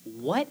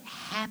 what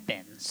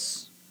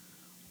happens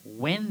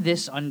when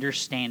this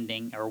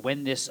understanding or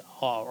when this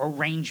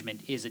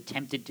arrangement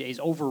is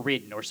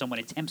overridden or someone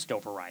attempts to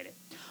override it?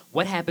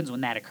 What happens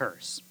when that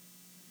occurs?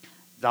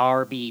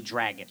 There be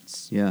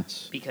dragons.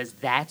 Yes. Because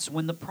that's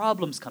when the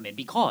problems come in.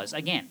 Because,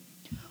 again,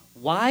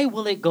 why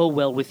will it go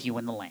well with you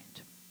in the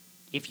land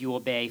if you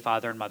obey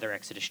father and mother,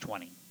 Exodus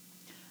 20?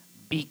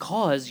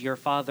 Because your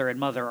father and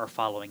mother are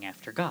following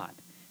after God.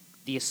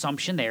 The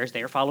assumption there is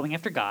they are following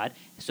after God.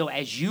 So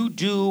as you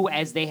do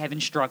as they have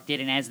instructed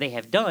and as they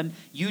have done,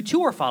 you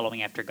too are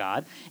following after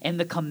God. And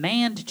the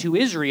command to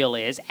Israel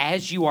is,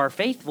 as you are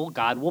faithful,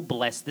 God will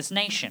bless this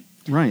nation.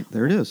 Right.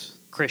 There it is.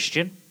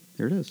 Christian,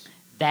 There it is.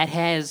 that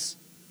has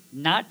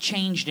not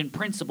changed in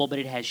principle, but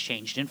it has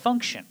changed in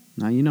function.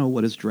 Now you know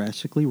what is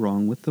drastically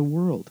wrong with the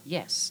world.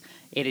 Yes,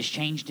 it has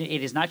changed.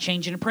 It is not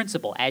changed in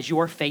principle. As you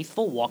are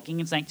faithful, walking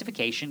in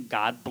sanctification,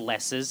 God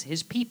blesses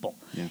his people.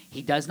 Yeah.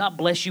 He does not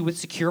bless you with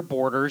secure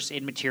borders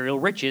and material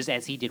riches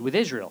as he did with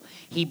Israel.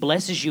 He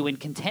blesses you in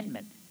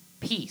contentment,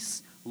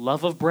 peace,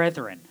 love of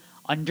brethren,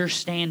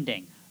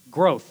 understanding,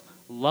 growth,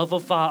 love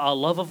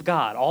of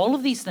God, all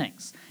of these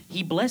things.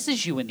 He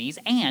blesses you in these,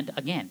 and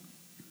again,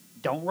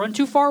 don't run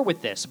too far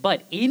with this,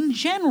 but in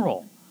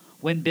general,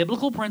 when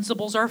biblical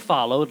principles are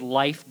followed,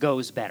 life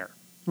goes better.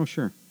 Oh,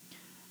 sure.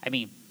 I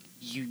mean,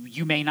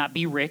 you may not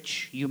be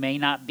rich, you may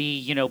not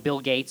be, Bill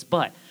Gates,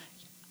 but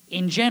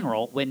in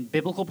general, when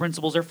biblical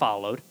principles are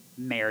followed,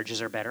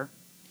 marriages are better,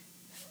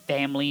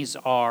 families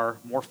are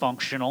more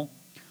functional,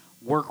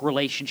 work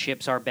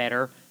relationships are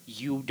better,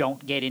 you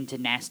don't get into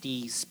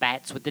nasty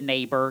spats with the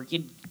neighbor,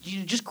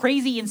 just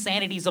crazy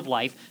insanities of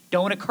life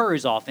don't occur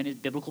as often as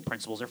biblical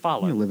principles are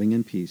followed. You're living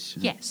in peace.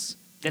 Yes,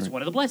 that's Right.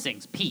 one of the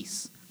blessings,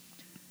 peace.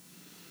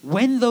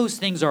 When those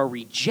things are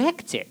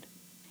rejected,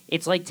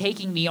 it's like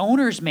taking the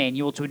owner's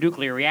manual to a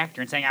nuclear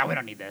reactor and saying, we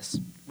don't need this.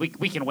 We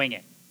can wing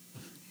it.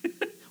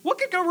 What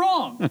could go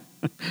wrong?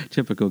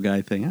 Typical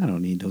guy thing. I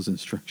don't need those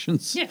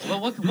instructions. Yeah,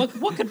 well,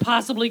 what could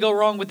possibly go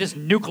wrong with this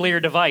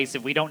nuclear device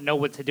if we don't know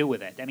what to do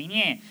with it? I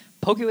mean,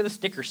 poke it with a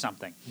stick or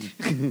something.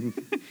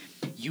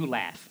 You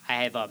laugh.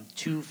 I have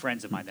two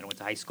friends of mine that I went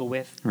to high school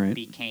with Right.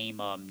 became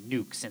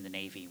nukes in the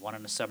Navy, one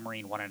on a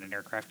submarine, one on an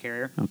aircraft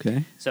carrier.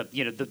 Okay. So,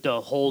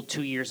 the whole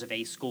 2 years of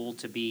A school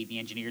to be the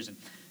engineers. And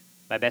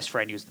my best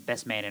friend, who was the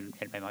best man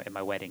at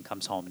my wedding,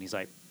 comes home and he's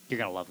like, you're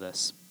going to love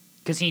this.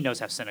 Because he knows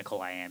how cynical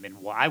I am. And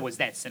I was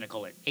that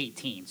cynical at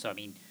 18. So, I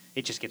mean,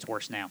 it just gets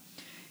worse now.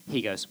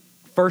 He goes,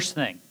 first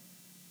thing,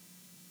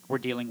 we're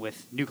dealing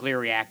with nuclear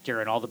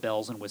reactor and all the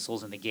bells and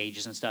whistles and the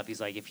gauges and stuff.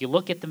 He's like, if you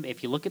look at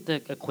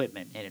the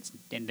equipment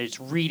and it's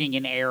reading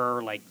an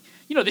error, like,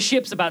 the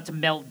ship's about to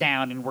melt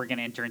down and we're going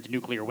to enter into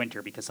nuclear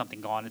winter because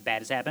something gone as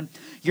bad has happened,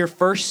 your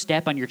first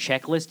step on your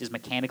checklist is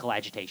mechanical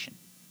agitation.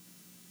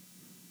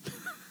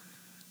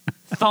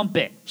 Thump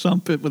it.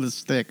 Thump it with a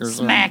stick or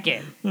Smack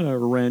it. a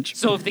wrench.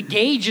 So if the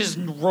gauge is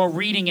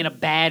reading in a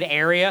bad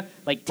area,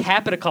 like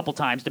tap it a couple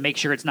times to make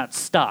sure it's not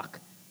stuck,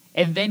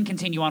 and then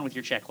continue on with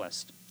your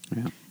checklist.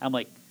 Yeah. I'm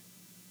like,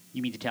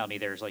 you mean to tell me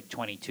there's like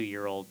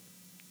 22-year-old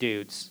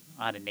dudes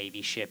on a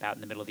Navy ship out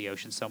in the middle of the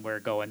ocean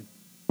somewhere going,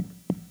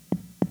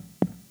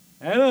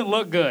 that doesn't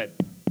look good.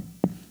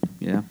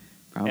 Yeah.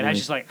 Probably. And I was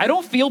just like, I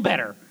don't feel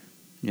better.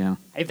 Yeah.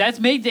 If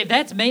that's meant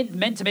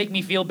to make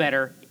me feel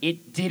better,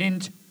 it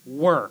didn't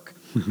work.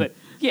 But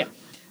yeah,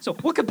 So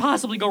what could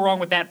possibly go wrong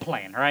with that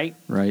plan, right?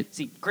 Right.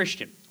 See,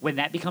 Christian, when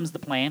that becomes the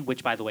plan,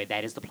 which, by the way,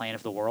 that is the plan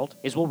of the world,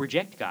 is we'll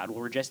reject God.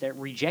 We'll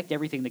reject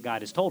everything that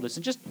God has told us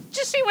and just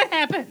see what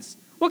happens.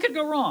 What could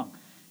go wrong?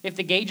 If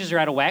the gauges are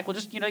out of whack, we'll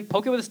just,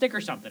 poke it with a stick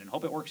or something and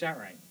hope it works out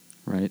right.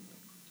 Right.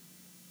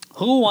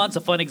 Who wants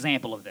a fun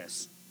example of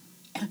this?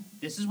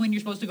 This is when you're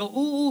supposed to go,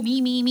 ooh,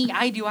 me,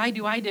 I do. I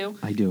do.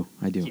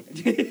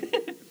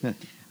 All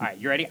right,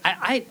 you ready?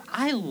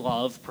 I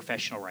love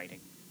professional writing.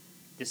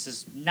 This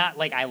is not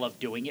like I love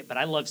doing it, but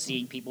I love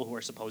seeing people who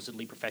are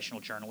supposedly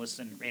professional journalists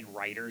and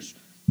writers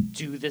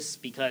do this,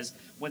 because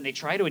when they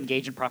try to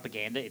engage in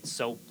propaganda, it's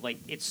so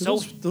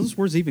those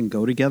words even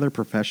go together,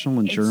 professional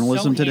and it's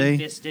journalism so today.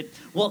 ham-fisted.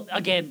 Well,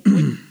 again,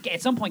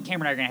 at some point,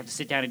 Cameron and I are going to have to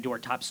sit down and do our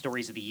top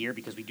stories of the year,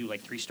 because we do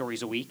like 3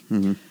 stories a week.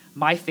 Mm-hmm.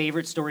 My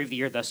favorite story of the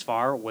year thus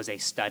far was a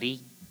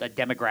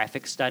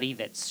demographic study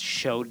that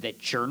showed that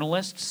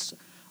journalists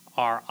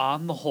are,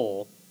 on the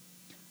whole,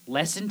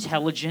 less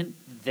intelligent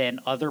than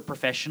other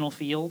professional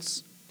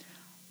fields,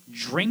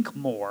 drink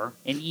more,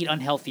 and eat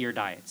unhealthier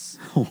diets.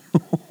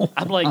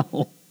 I'm like,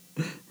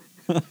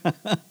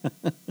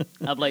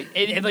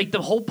 and like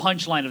the whole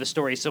punchline of the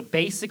story. So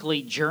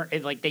basically,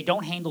 they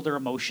don't handle their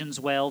emotions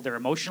well. They're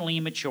emotionally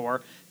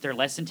immature. They're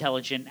less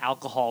intelligent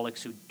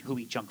alcoholics who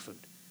eat junk food.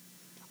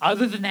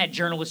 Other than that,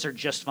 journalists are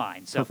just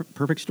fine. So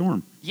perfect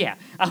storm. yeah,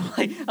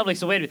 I'm like,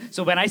 so wait a minute.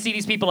 So when I see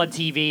these people on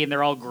TV and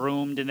they're all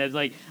groomed and they're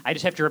like, I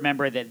just have to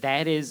remember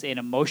that is an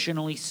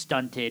emotionally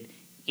stunted,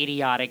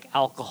 idiotic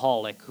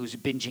alcoholic who's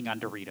binging on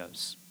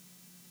Doritos.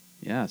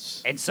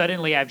 Yes. And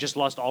suddenly I've just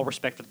lost all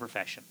respect for the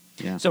profession.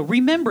 Yeah. So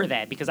remember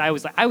that, because I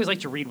always like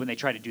to read when they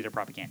try to do their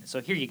propaganda.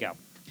 So here you go.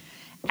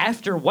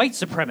 After white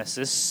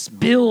supremacists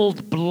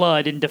spilled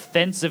blood in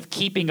defense of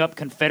keeping up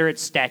Confederate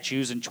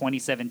statues in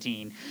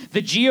 2017,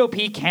 the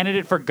GOP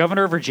candidate for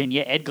governor of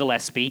Virginia, Ed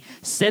Gillespie,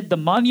 said the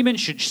monument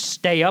should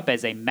stay up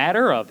as a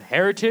matter of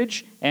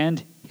heritage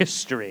and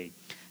history.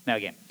 Now,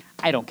 again,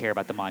 I don't care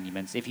about the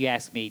monuments. If you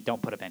ask me,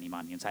 don't put up any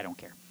monuments. I don't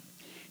care.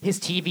 His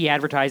TV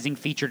advertising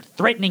featured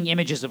threatening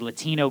images of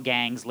Latino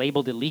gangs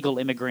labeled illegal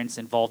immigrants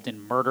involved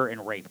in murder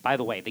and rape. By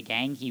the way, the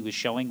gang he was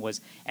showing was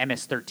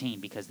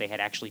MS-13, because they had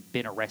actually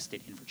been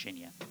arrested in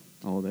Virginia.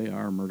 Oh, they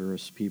are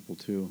murderous people,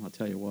 too. I'll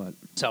tell you what.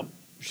 So,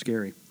 they're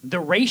scary. The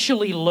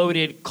racially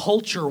loaded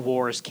Culture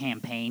Wars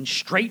campaign,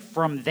 straight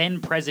from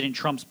then-President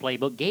Trump's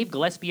playbook, gave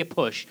Gillespie a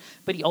push,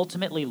 but he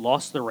ultimately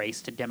lost the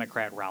race to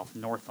Democrat Ralph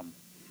Northam.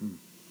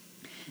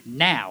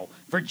 Now,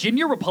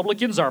 Virginia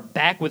Republicans are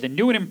back with a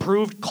new and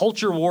improved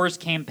Culture Wars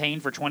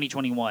campaign for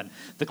 2021.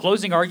 The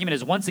closing argument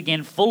is once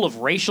again full of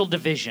racial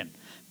division,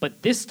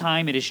 but this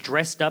time it is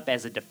dressed up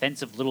as a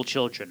defense of little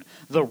children.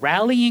 The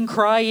rallying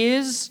cry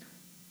is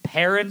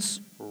parents'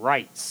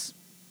 rights.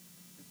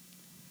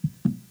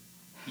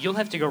 You'll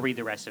have to go read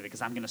the rest of it,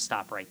 because I'm going to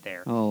stop right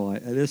there. Oh,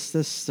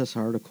 this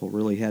article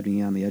really had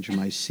me on the edge of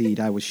my seat.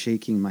 I was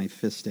shaking my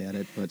fist at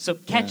it. But so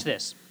catch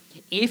this.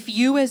 If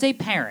you as a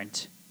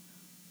parent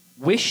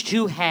wish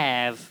to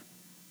have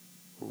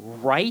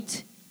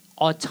right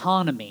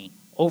autonomy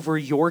over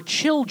your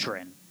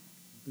children,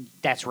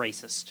 that's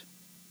racist.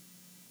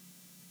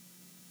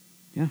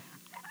 Yeah.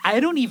 I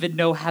don't even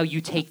know how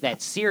you take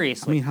that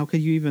seriously. I mean, how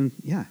could you even,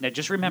 yeah. Now,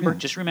 just remember,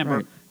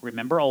 right.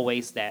 remember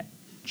always that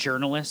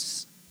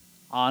journalists,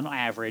 on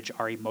average,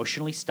 are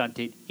emotionally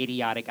stunted,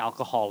 idiotic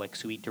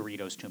alcoholics who eat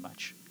Doritos too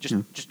much.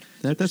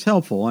 That's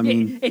helpful. I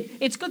mean,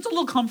 it's a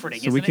little comforting,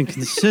 so we can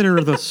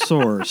consider the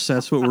source.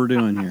 That's what we're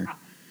doing here.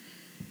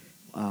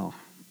 Wow.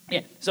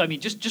 Yeah, so I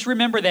mean, just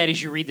remember that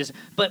as you read this.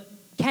 But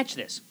catch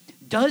this.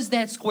 Does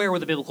that square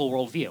with a biblical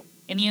worldview?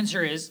 And the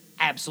answer is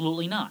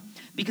absolutely not.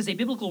 Because a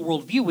biblical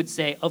worldview would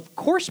say, of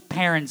course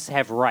parents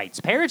have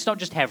rights. Parents don't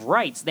just have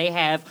rights. They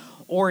have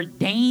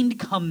ordained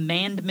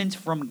commandments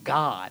from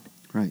God.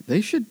 Right.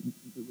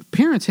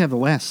 Parents have the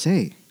last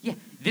say. Yeah,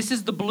 this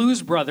is the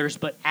Blues Brothers,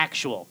 but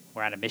actual.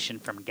 We're on a mission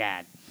from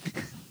God.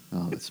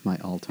 Oh, that's my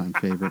all-time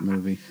favorite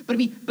movie.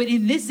 But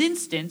in this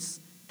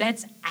instance,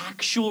 that's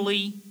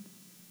actually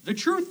the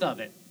truth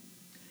of it,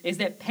 is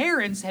that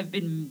parents have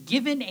been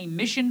given a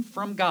mission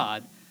from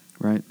God,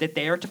 right, that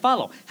they are to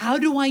follow. How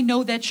do I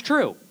know that's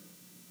true?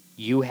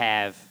 You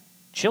have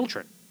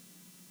children.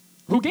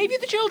 Who gave you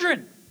the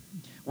children?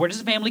 Where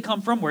does the family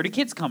come from? Where do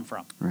kids come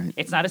from? Right.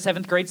 It's not a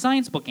 7th grade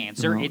science book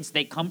answer. No. It's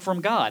they come from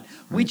God,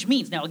 which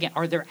means, now again,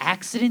 are there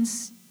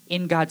accidents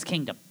in God's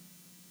kingdom?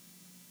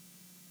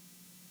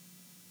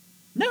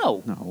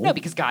 No,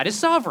 because God is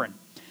sovereign.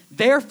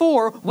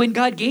 Therefore, when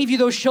God gave you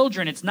those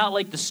children, it's not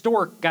like the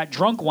stork got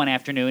drunk one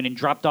afternoon and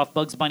dropped off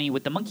Bugs Bunny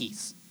with the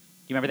monkeys.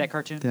 Do you remember that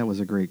cartoon? That was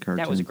a great cartoon.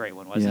 That was a great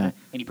one, wasn't it?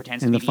 And he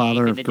pretends to and be the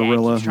father ape, of and the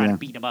Gorilla, dad keeps trying to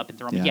beat him up and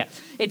throw him. Yeah.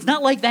 It's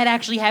not like that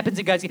actually happens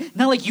in God's kingdom.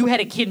 Not like you had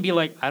a kid and be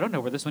like, I don't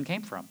know where this one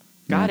came from.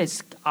 God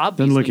has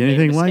obviously doesn't look made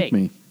anything a like mistake.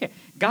 me. Yeah.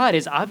 God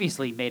has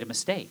obviously made a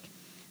mistake.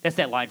 That's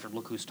that line from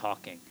Look Who's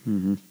Talking.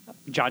 Mm-hmm.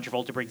 John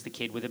Travolta brings the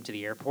kid with him to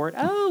the airport.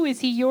 Oh, is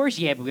he yours?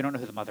 Yeah, but we don't know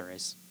who the mother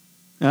is.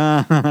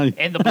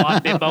 And the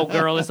blonde bimbo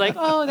girl is like,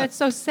 oh, that's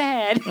so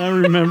sad. I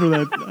remember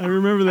that. I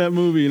remember that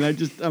movie, and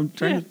I'm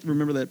trying to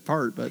remember that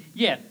part, but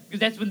Yeah, because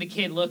that's when the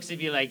kid looks at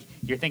you like,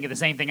 you're thinking the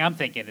same thing I'm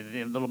thinking. And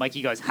then little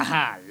Mikey goes,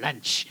 ha-ha,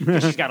 lunch.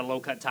 'Cause she's got a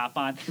low-cut top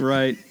on.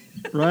 right.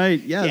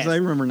 Yes, Yes. I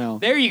remember now.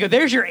 There you go.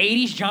 There's your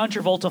 80s John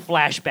Travolta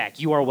flashback.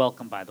 You are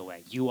welcome, by the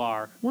way. You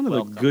are One of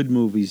welcome. the good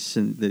movies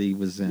that he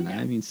was in. Yeah.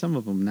 I mean, some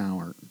of them now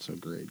aren't so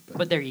great,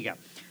 But there you go.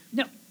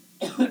 No.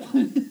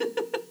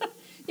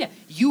 Yeah,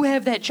 you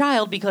have that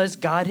child because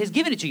God has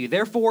given it to you.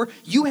 Therefore,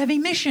 you have a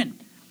mission.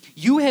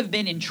 You have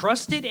been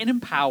entrusted and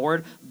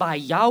empowered by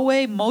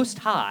Yahweh Most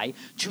High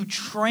to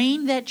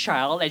train that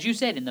child, as you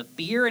said, in the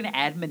fear and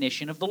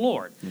admonition of the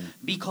Lord.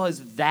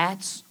 Because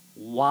that's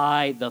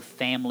why the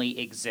family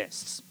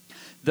exists.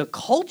 The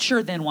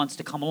culture then wants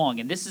to come along,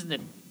 and this is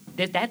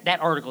that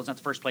article is not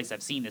the first place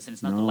I've seen this, and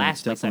it's not the No, last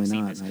it's place I've definitely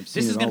seen not. this. I've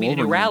seen This is it going to all be the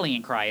new over now.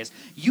 rallying cry is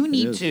you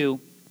need is. to,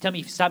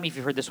 stop me if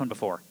you've heard this one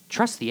before,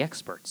 trust the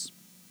experts.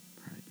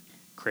 Right.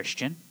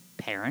 Christian,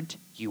 parent,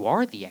 you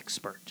are the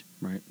expert.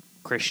 Right.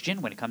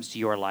 Christian, when it comes to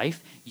your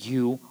life,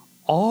 you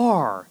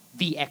are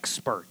the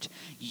expert.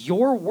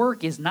 Your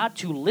work is not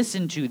to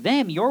listen to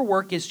them. Your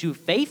work is to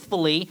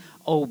faithfully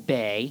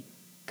obey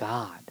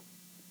God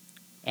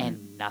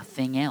and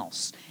nothing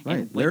else. Right.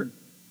 And when-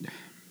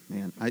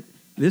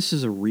 This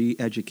is a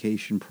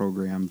re-education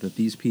program that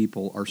these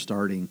people are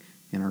starting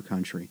in our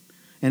country.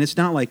 And it's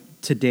not like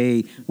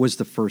today was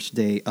the first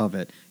day of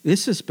it.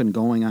 This has been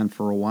going on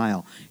for a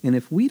while. And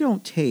if we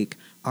don't take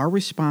our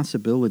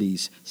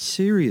responsibilities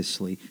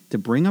seriously to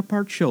bring up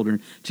our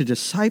children, to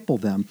disciple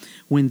them,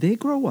 when they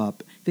grow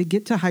up, they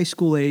get to high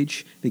school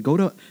age, they go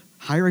to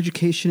higher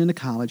education into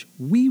college,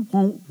 we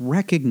won't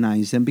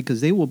recognize them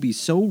because they will be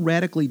so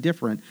radically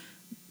different.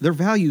 Their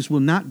values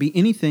will not be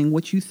anything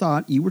what you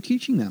thought you were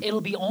teaching them.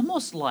 it'll be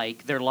almost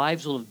like their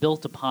lives will have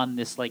built upon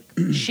this like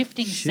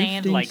shifting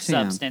sand-like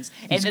sand. substance,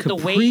 and These that the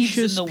waves and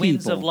capricious the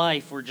winds of people.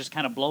 life were just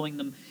kind of blowing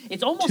them.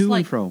 It's almost To and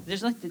like fro.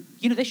 there's like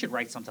they should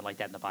write something like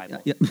that in the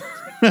Bible. Yeah.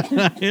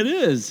 It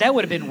is. That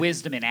would have been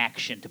wisdom in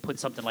action to put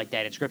something like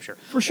that in Scripture.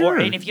 For sure.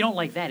 And if you don't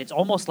like that, it's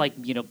almost like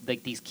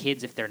like these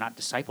kids, if they're not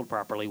discipled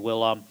properly, they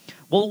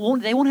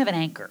won't have an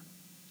anchor.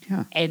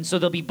 Yeah. And so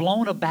they'll be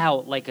blown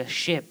about like a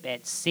ship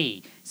at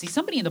sea. See,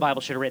 somebody in the Bible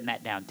should have written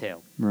that down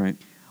too. Right.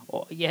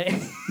 Oh, yeah.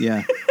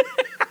 Yeah.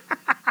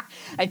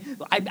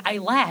 I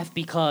laugh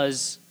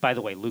because, by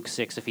the way, Luke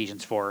 6,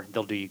 Ephesians 4,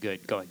 they'll do you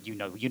good. Go ahead. You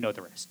know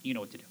the rest. You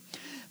know what to do.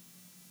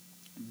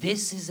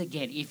 This is,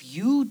 again, if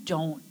you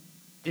don't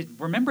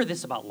remember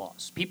this about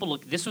laws. People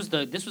look. This was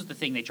the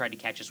thing they tried to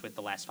catch us with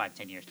the last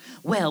 5-10 years.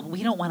 Well,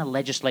 we don't want to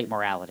legislate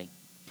morality.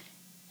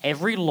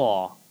 Every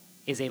law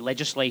is a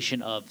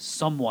legislation of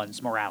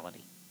someone's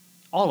morality.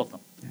 All of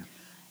them. Yeah.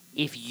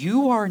 If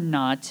you are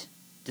not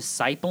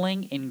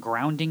discipling and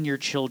grounding your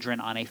children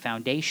on a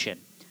foundation,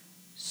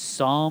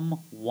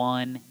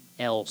 someone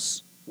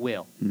else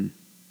will.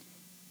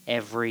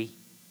 Every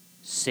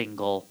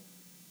single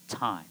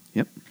time.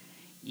 Yep.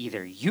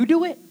 Either you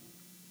do it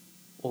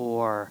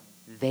or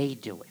they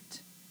do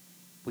it.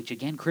 Which,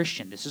 again,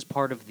 Christian, this is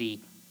part of the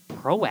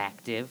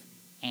proactive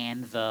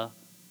and the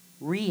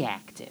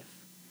reactive.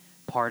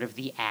 Part of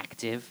the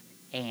active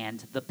and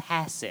the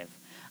passive.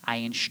 I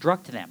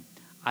instruct them.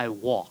 I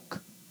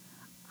walk.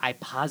 I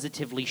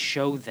positively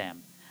show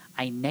them.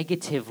 I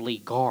negatively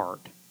guard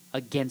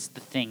against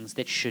the things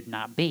that should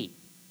not be.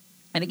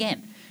 And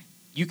again,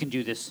 you can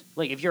do this.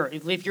 Like if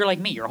you're like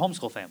me, you're a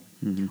homeschool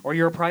family, or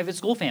you're a private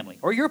school family,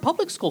 or you're a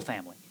public school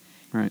family.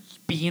 Right.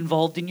 Be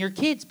involved in your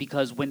kids,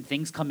 because when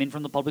things come in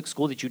from the public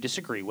school that you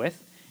disagree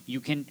with, you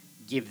can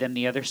give them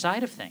the other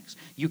side of things.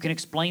 You can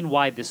explain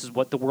why this is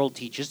what the world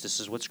teaches, this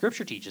is what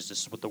Scripture teaches,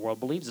 this is what the world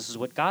believes, this is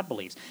what God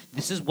believes,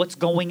 this is what's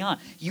going on.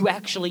 You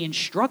actually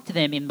instruct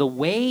them in the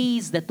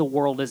ways that the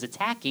world is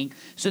attacking,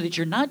 so that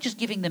you're not just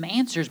giving them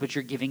answers, but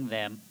you're giving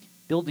them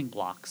building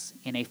blocks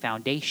in a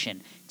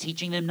foundation,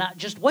 teaching them not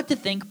just what to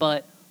think,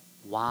 but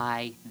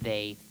why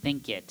they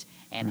think it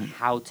and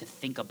how to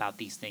think about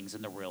these things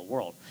in the real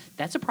world.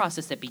 That's a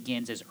process that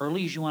begins as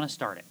early as you want to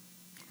start it.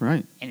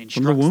 Right. And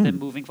From the instructs womb. them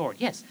moving forward.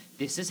 Yes,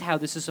 this is how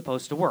this is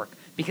supposed to work.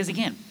 Because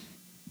again,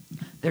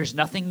 there's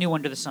nothing new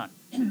under the sun.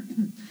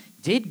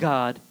 Did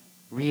God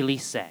really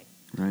say?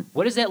 Right.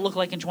 What does that look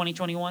like in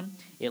 2021?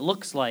 It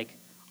looks like,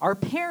 are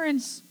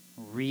parents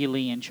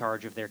really in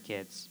charge of their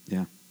kids?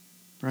 Yeah.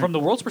 Right. From the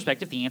world's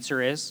perspective, the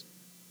answer is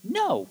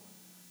no.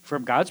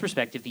 From God's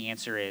perspective, the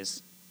answer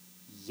is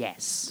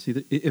yes.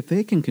 See, if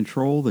they can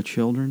control the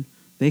children,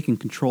 they can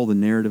control the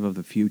narrative of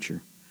the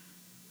future.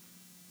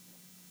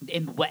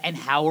 And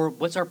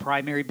what's our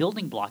primary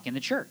building block in the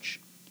church?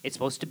 It's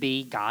supposed to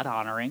be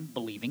God-honoring,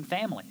 believing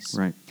families.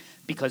 Right.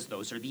 Because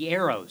those are the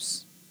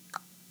arrows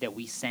that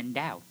we send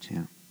out,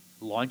 Yeah.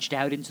 launched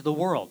out into the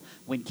world.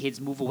 When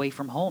kids move away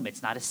from home,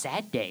 it's not a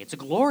sad day. It's a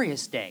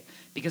glorious day.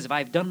 Because if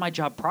I've done my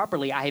job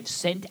properly, I have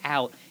sent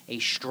out a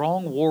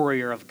strong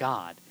warrior of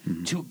God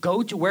to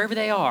go to wherever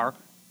they are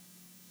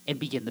and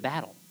begin the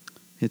battle.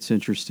 It's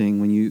interesting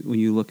when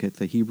you look at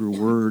the Hebrew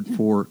word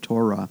for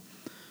Torah,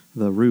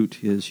 the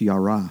root is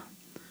yara,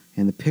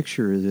 And the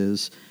picture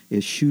is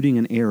shooting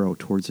an arrow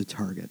towards a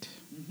target.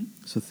 Mm-hmm.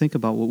 So think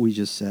about what we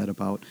just said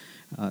about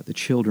the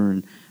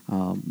children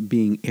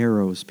being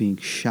arrows being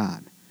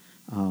shot.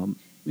 And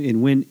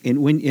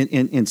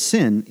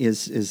sin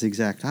is the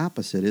exact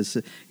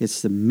opposite.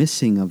 It's the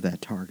missing of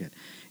that target.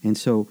 And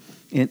so,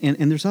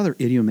 and there's other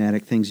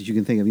idiomatic things that you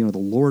can think of. The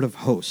Lord of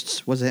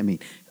hosts. What does that mean?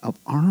 Of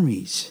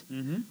armies.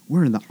 Mm-hmm.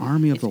 We're in the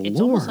army of the It's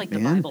Lord, almost like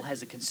man. the Bible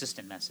has a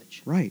consistent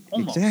message. Right.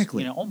 Almost,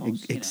 Exactly.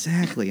 almost.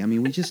 Exactly. I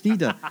mean, we just need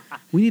to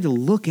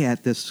look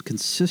at this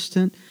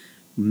consistent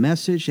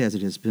message as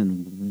it has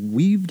been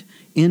weaved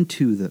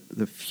into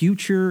the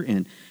future.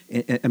 And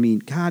I mean,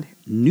 God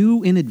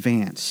knew in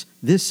advance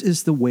this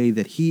is the way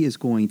that He is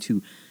going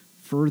to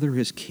further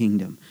His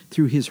kingdom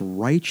through His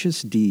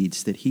righteous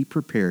deeds that He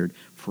prepared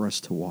for us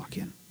to walk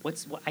in.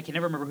 I can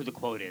never remember who the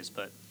quote is,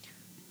 but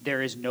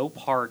there is no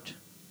part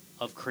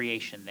of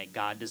creation that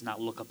God does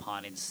not look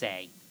upon and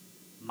say,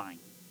 mine.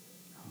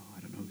 Oh,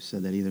 I don't know who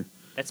said that either.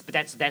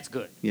 That's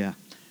good. Yeah.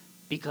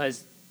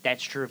 Because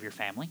that's true of your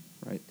family.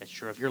 Right. That's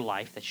true of your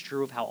life. That's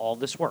true of how all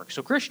this works.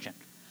 So, Christian,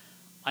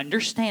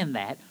 understand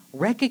that.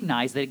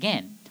 Recognize that,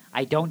 again,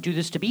 I don't do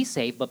this to be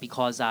saved, but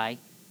because I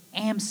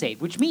am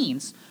saved, which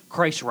means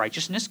Christ's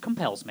righteousness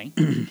compels me.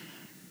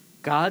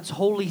 God's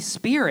Holy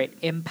Spirit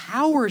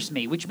empowers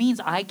me, which means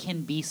I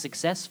can be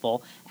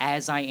successful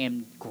as I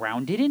am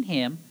grounded in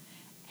Him,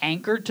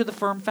 anchored to the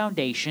firm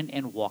foundation,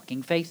 and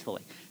walking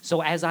faithfully.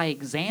 So as I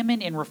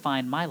examine and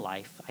refine my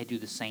life, I do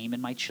the same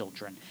in my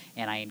children,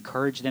 and I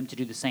encourage them to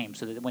do the same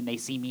so that when they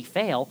see me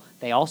fail,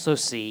 they also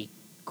see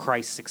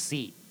Christ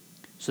succeed,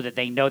 so that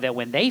they know that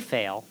when they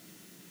fail,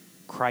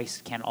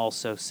 Christ can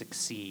also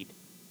succeed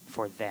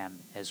for them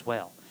as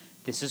well.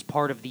 This is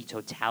part of the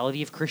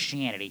totality of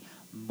Christianity,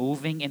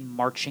 moving and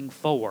marching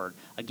forward,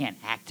 again,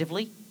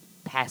 actively,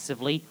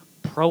 passively,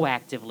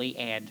 proactively,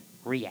 and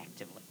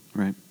reactively.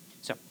 Right.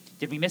 So,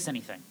 did we miss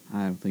anything?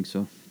 I don't think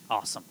so.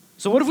 Awesome.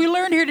 So what have we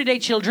learned here today,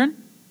 children?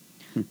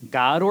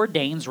 God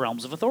ordains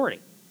realms of authority.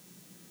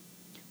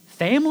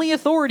 Family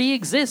authority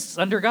exists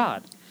under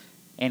God,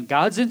 and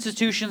God's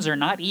institutions are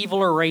not evil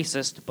or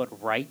racist,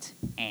 but right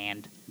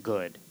and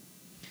good.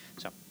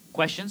 So,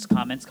 questions,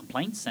 comments,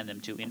 complaints, send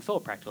them to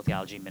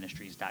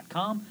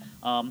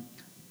info@practicaltheologyministries.com.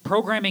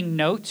 Programming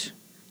note,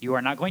 you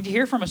are not going to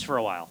hear from us for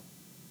a while.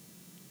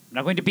 I'm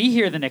not going to be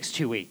here the next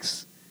 2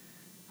 weeks.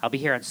 I'll be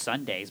here on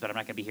Sundays, but I'm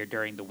not going to be here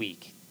during the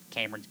week.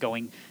 Cameron's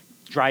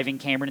driving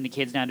Cameron and the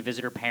kids down to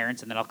visit her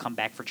parents, and then I'll come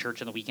back for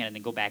church on the weekend and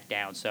then go back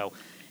down. So,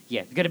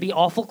 yeah, it's going to be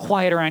awful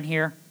quiet around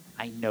here.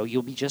 I know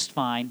you'll be just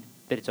fine,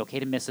 but it's okay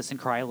to miss us and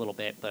cry a little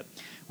bit. But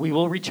we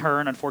will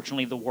return.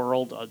 Unfortunately, the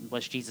world,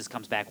 unless Jesus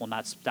comes back, will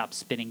not stop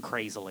spinning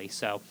crazily.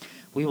 So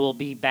we will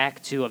be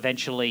back to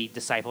eventually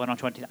disciple. I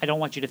don't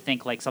want you to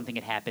think like something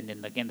had happened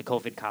in the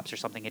COVID cops or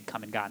something had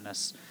come and gotten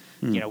us.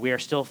 We are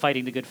still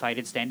fighting the good fight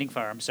and standing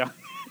firm. So,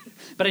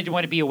 but I do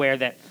want to be aware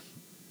that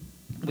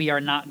we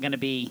are not going to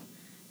be,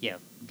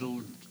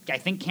 I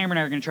think Cameron and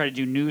I are going to try to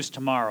do news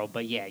tomorrow,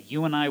 but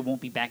you and I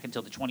won't be back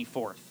until the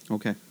 24th.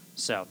 Okay.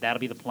 So that'll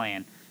be the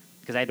plan,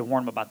 because I had to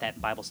warn them about that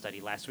in Bible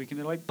study last week, and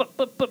they're like, but.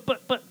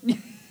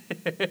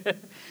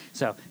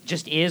 So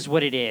just is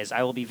what it is.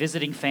 I will be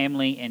visiting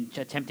family and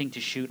attempting to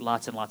shoot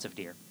lots and lots of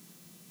deer.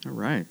 All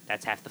right.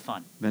 That's half the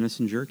fun.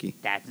 Venison jerky.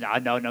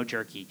 No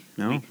jerky.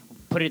 No? We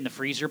put it in the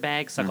freezer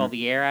bag, suck all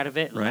the air out of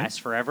it, Right. lasts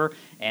forever,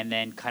 and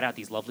then cut out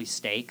these lovely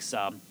steaks.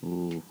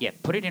 Ooh.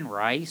 Put it in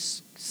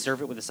rice,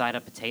 serve it with a side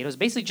of potatoes.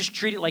 Basically, just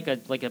treat it like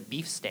a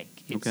beef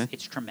steak.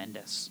 It's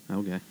tremendous.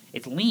 Okay.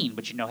 It's lean,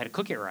 but you know how to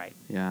cook it right.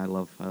 Yeah, I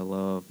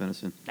love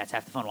venison. That's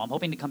half the fun. Well, I'm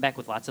hoping to come back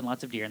with lots and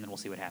lots of deer, and then we'll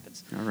see what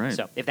happens. All right.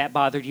 So if that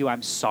bothered you,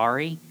 I'm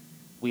sorry.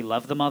 We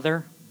love the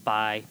mother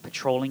by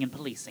patrolling and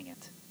policing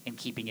it and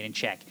keeping it in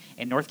check.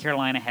 And North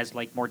Carolina has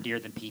like more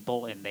deer than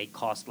people, and they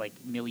cost like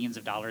millions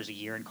of dollars a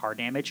year in car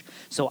damage.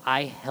 So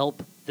I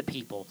help the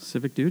people.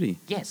 Civic duty.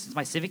 Yes, it's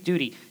my civic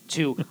duty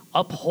to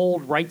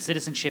uphold right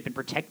citizenship and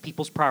protect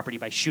people's property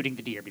by shooting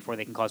the deer before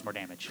they can cause more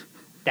damage.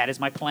 That is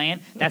my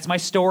plan. That's my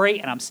story,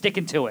 and I'm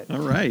sticking to it. All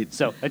right.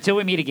 So until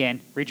we meet again,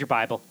 read your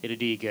Bible. It'll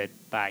do you good.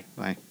 Bye.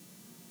 Bye.